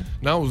gente.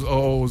 Não,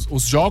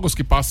 os jogos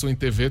que passam em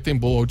TV tem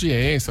boa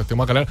audiência, tem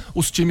uma galera.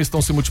 Os times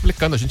estão se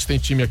multiplicando. A gente tem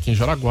time aqui em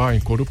Jaraguá, em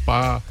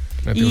Corupá.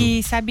 Né,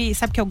 e sabe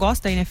que eu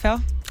gosto da NFL?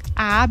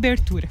 A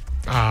abertura.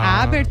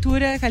 A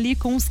abertura ali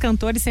com os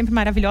cantores sempre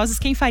maravilhosos.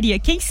 Quem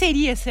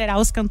será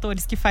os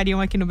cantores que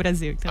fariam aqui no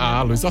Brasil?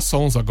 Entendeu? Luísa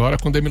Sons agora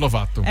com Demi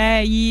Lovato.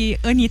 E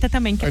Anitta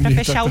também, que é pra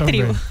fechar o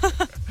trio.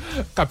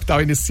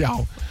 Capital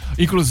Inicial.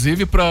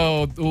 Inclusive, para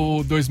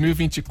o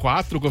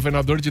 2024, o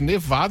governador de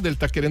Nevada, ele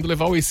tá querendo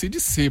levar o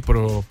AC/DC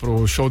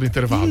pro show do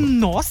intervalo.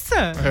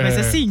 Nossa! Mas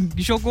assim,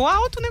 jogou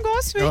alto o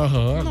negócio, hein?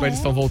 Agora eles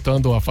estão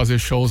voltando a fazer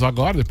shows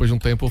agora, depois de um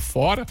tempo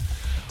fora.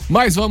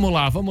 Mas vamos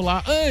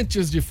lá.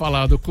 Antes de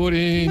falar do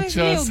Corinthians...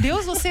 Mas, meu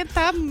Deus, você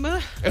tá...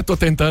 Eu tô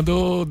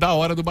tentando dar a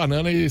hora do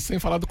banana e sem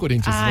falar do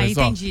Corinthians. Mas,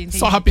 entendi.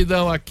 Só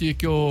rapidão aqui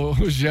que o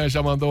Jean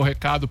já mandou um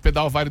recado.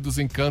 Pedal Vale dos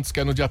Encantos, que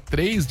é no dia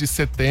 3 de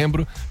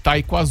setembro. Tá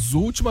aí com as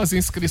últimas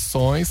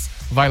inscrições.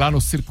 Vai lá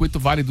no Circuito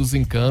Vale dos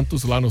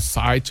Encantos, lá no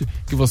site,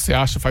 que você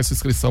acha, faz sua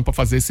inscrição pra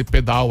fazer esse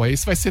pedal aí.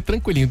 Isso vai ser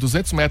tranquilinho,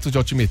 200 metros de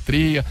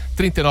altimetria,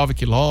 39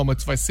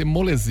 quilômetros, vai ser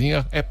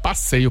molezinha, é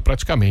passeio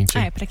praticamente.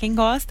 Pra quem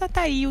gosta,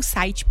 tá aí o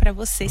site pra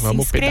você se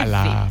inscrever.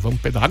 Vamos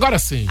pedalar. Agora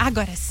sim.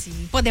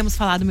 Podemos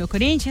falar do meu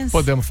Corinthians?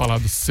 Podemos falar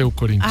do seu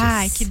Corinthians.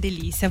 Ai, que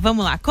delícia.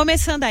 Vamos lá.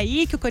 Começando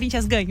aí que o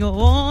Corinthians ganhou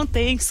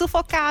ontem,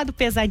 sufocado,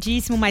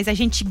 pesadíssimo, mas a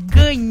gente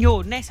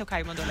ganhou, né, seu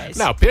Caio Mandolesi?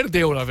 Não,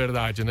 perdeu, na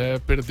verdade, né?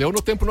 Perdeu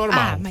no tempo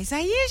normal. Mas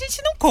aí a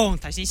gente não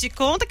conta. A gente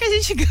conta que a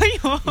gente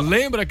ganhou.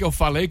 Lembra que eu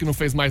falei que não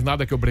fez mais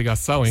nada que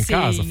obrigação em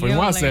casa? Foi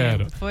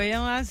 1-0. Foi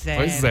 1-0.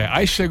 Pois é.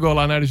 Aí chegou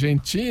lá na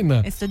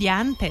Argentina.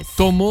 Estudiantes.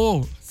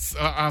 Tomou...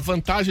 A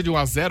vantagem de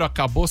 1-0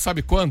 acabou,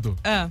 sabe quando?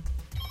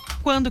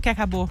 Quando que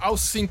acabou?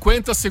 Aos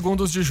 50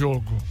 segundos de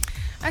jogo.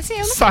 Assim,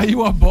 eu não...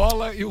 Saiu a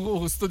bola e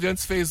o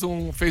Estudiantes fez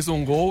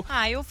um gol.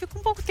 Eu fico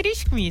um pouco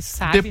triste com isso,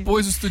 sabe?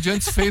 Depois o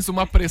Estudiantes fez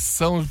uma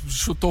pressão,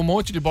 chutou um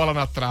monte de bola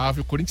na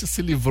trave. O Corinthians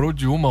se livrou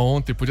de uma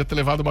ontem, podia ter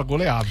levado uma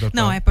goleada. Tá?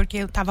 Não, é porque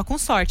eu tava com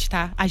sorte,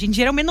 tá? A gente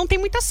geralmente não tem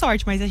muita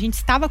sorte, mas a gente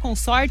estava com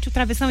sorte, o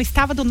travessão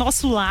estava do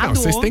nosso lado. Não,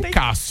 vocês ontem. têm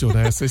Cássio,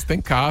 né? Vocês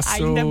têm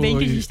Cássio. Ainda bem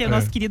que a gente tem o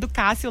nosso querido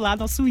Cássio lá,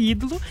 nosso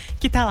ídolo,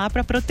 que tá lá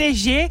pra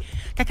proteger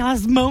com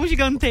aquelas mãos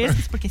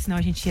gigantescas, porque senão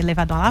a gente ia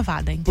levar uma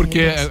lavada. Entendeu?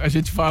 Porque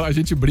a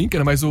gente brinca,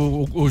 né? Mas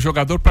o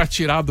jogador, pra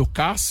tirar do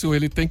Cássio,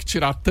 ele tem que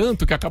tirar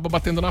tanto que acaba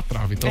batendo na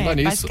trave. Então dá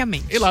nisso.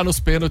 Basicamente. E lá nos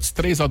pênaltis,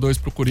 3-2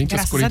 pro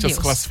Corinthians. Graças Corinthians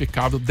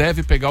classificado,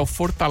 deve pegar o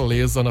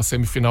Fortaleza na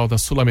semifinal da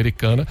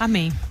Sul-Americana.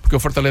 Amém. Porque o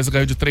Fortaleza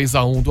ganhou de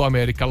 3-1 do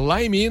América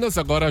lá em Minas,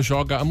 agora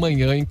joga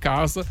amanhã em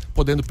casa,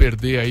 podendo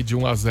perder aí de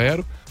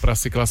 1-0 pra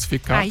se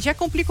classificar. Aí já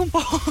complica um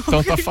pouco.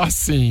 Então tá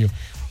facinho.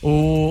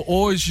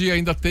 Hoje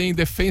ainda tem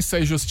Defensa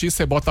e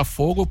Justiça e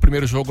Botafogo. O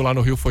primeiro jogo lá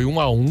no Rio foi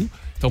 1-1.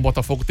 Então o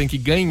Botafogo tem que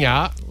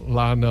ganhar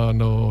lá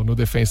no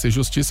Defensa e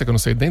Justiça, que eu não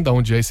sei nem de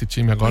onde é esse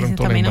time agora, não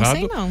tô lembrado.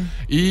 Não sei, não.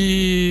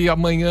 E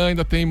amanhã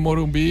ainda tem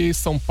Morumbi,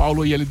 São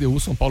Paulo e LDU.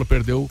 São Paulo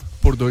perdeu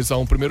por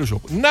 2-1 o primeiro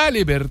jogo. Na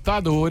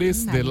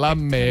Libertadores de la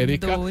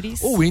América,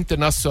 o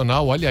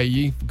Internacional, olha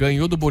aí,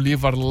 ganhou do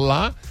Bolívar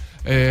lá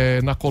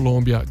na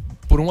Colômbia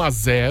por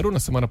 1-0 na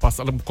semana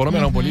passada.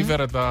 Colômbia não, Bolívia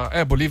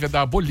era Bolívia é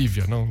da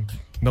Bolívia,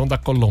 não da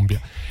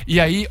Colômbia. E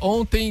aí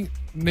ontem,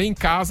 nem em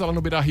casa, lá no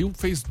Beira-Rio,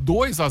 fez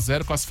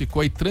 2-0,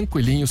 classificou aí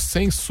tranquilinho,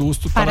 sem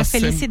susto. Para a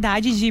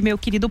felicidade de meu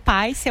querido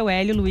pai, seu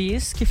Hélio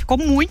Luiz, que ficou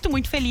muito,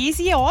 muito feliz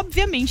e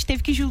obviamente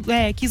teve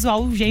que zoar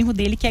o genro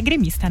dele, que é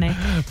gremista, né?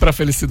 Para a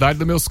felicidade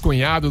dos meus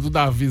cunhados, do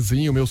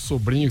Davizinho, meu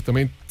sobrinho, que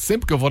também,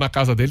 sempre que eu vou na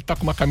casa dele, tá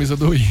com uma camisa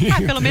do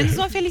Inter. Pelo menos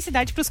uma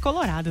felicidade pros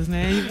colorados,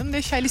 né? E vamos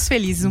deixar eles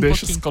felizes Deixa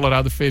pouquinho. os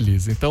colorados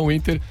felizes. Então o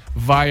Inter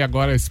vai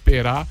agora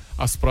esperar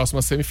as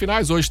próximas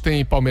semifinais. Hoje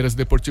tem Palmeiras e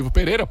Deportivo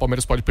Pereira. O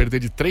Palmeiras pode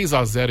perder de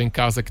 3-0 em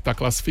casa, que está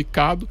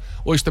classificado.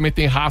 Hoje também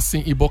tem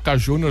Racing e Boca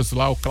Juniors,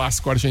 lá o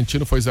clássico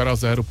argentino, foi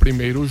 0-0 o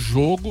primeiro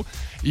jogo.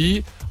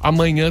 E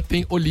amanhã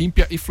tem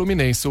Olímpia e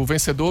Fluminense. O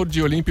vencedor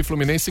de Olímpia e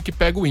Fluminense que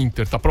pega o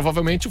Inter. Tá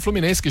provavelmente o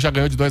Fluminense, que já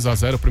ganhou de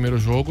 2-0 o primeiro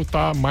jogo,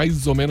 tá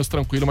mais ou menos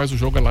tranquilo, mas o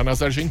jogo é lá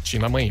nas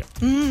Argentinas amanhã.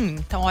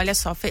 Então olha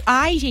só.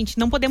 Ai, gente,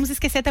 não podemos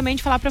esquecer também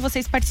de falar pra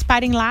vocês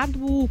participarem lá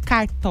do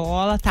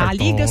Cartola, tá?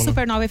 Cartola. Liga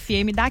Supernova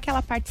FM, dá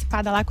aquela participada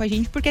lá com a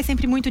gente, porque é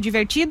sempre muito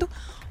divertido.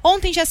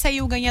 Ontem já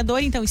saiu o ganhador,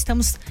 então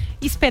estamos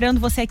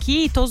esperando você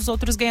aqui e todos os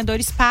outros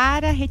ganhadores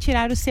para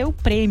retirar o seu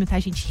prêmio, tá,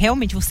 gente?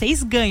 Realmente,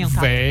 vocês ganham, tá?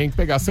 Vem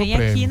pegar seu prêmio.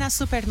 Vem aqui na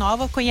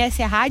Supernova,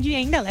 conhece a rádio e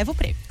ainda leva o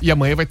prêmio. E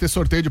amanhã vai ter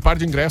sorteio de par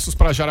de ingressos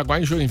para Jaraguá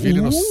e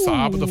Joinville no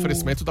sábado,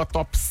 oferecimento da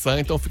Top Sun.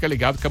 Então fica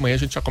ligado que amanhã a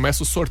gente já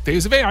começa os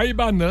sorteios. E vem aí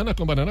Banana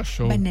com Banana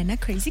Show. Banana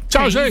Crazy.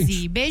 Tchau,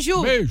 gente.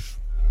 Beijo. Beijo.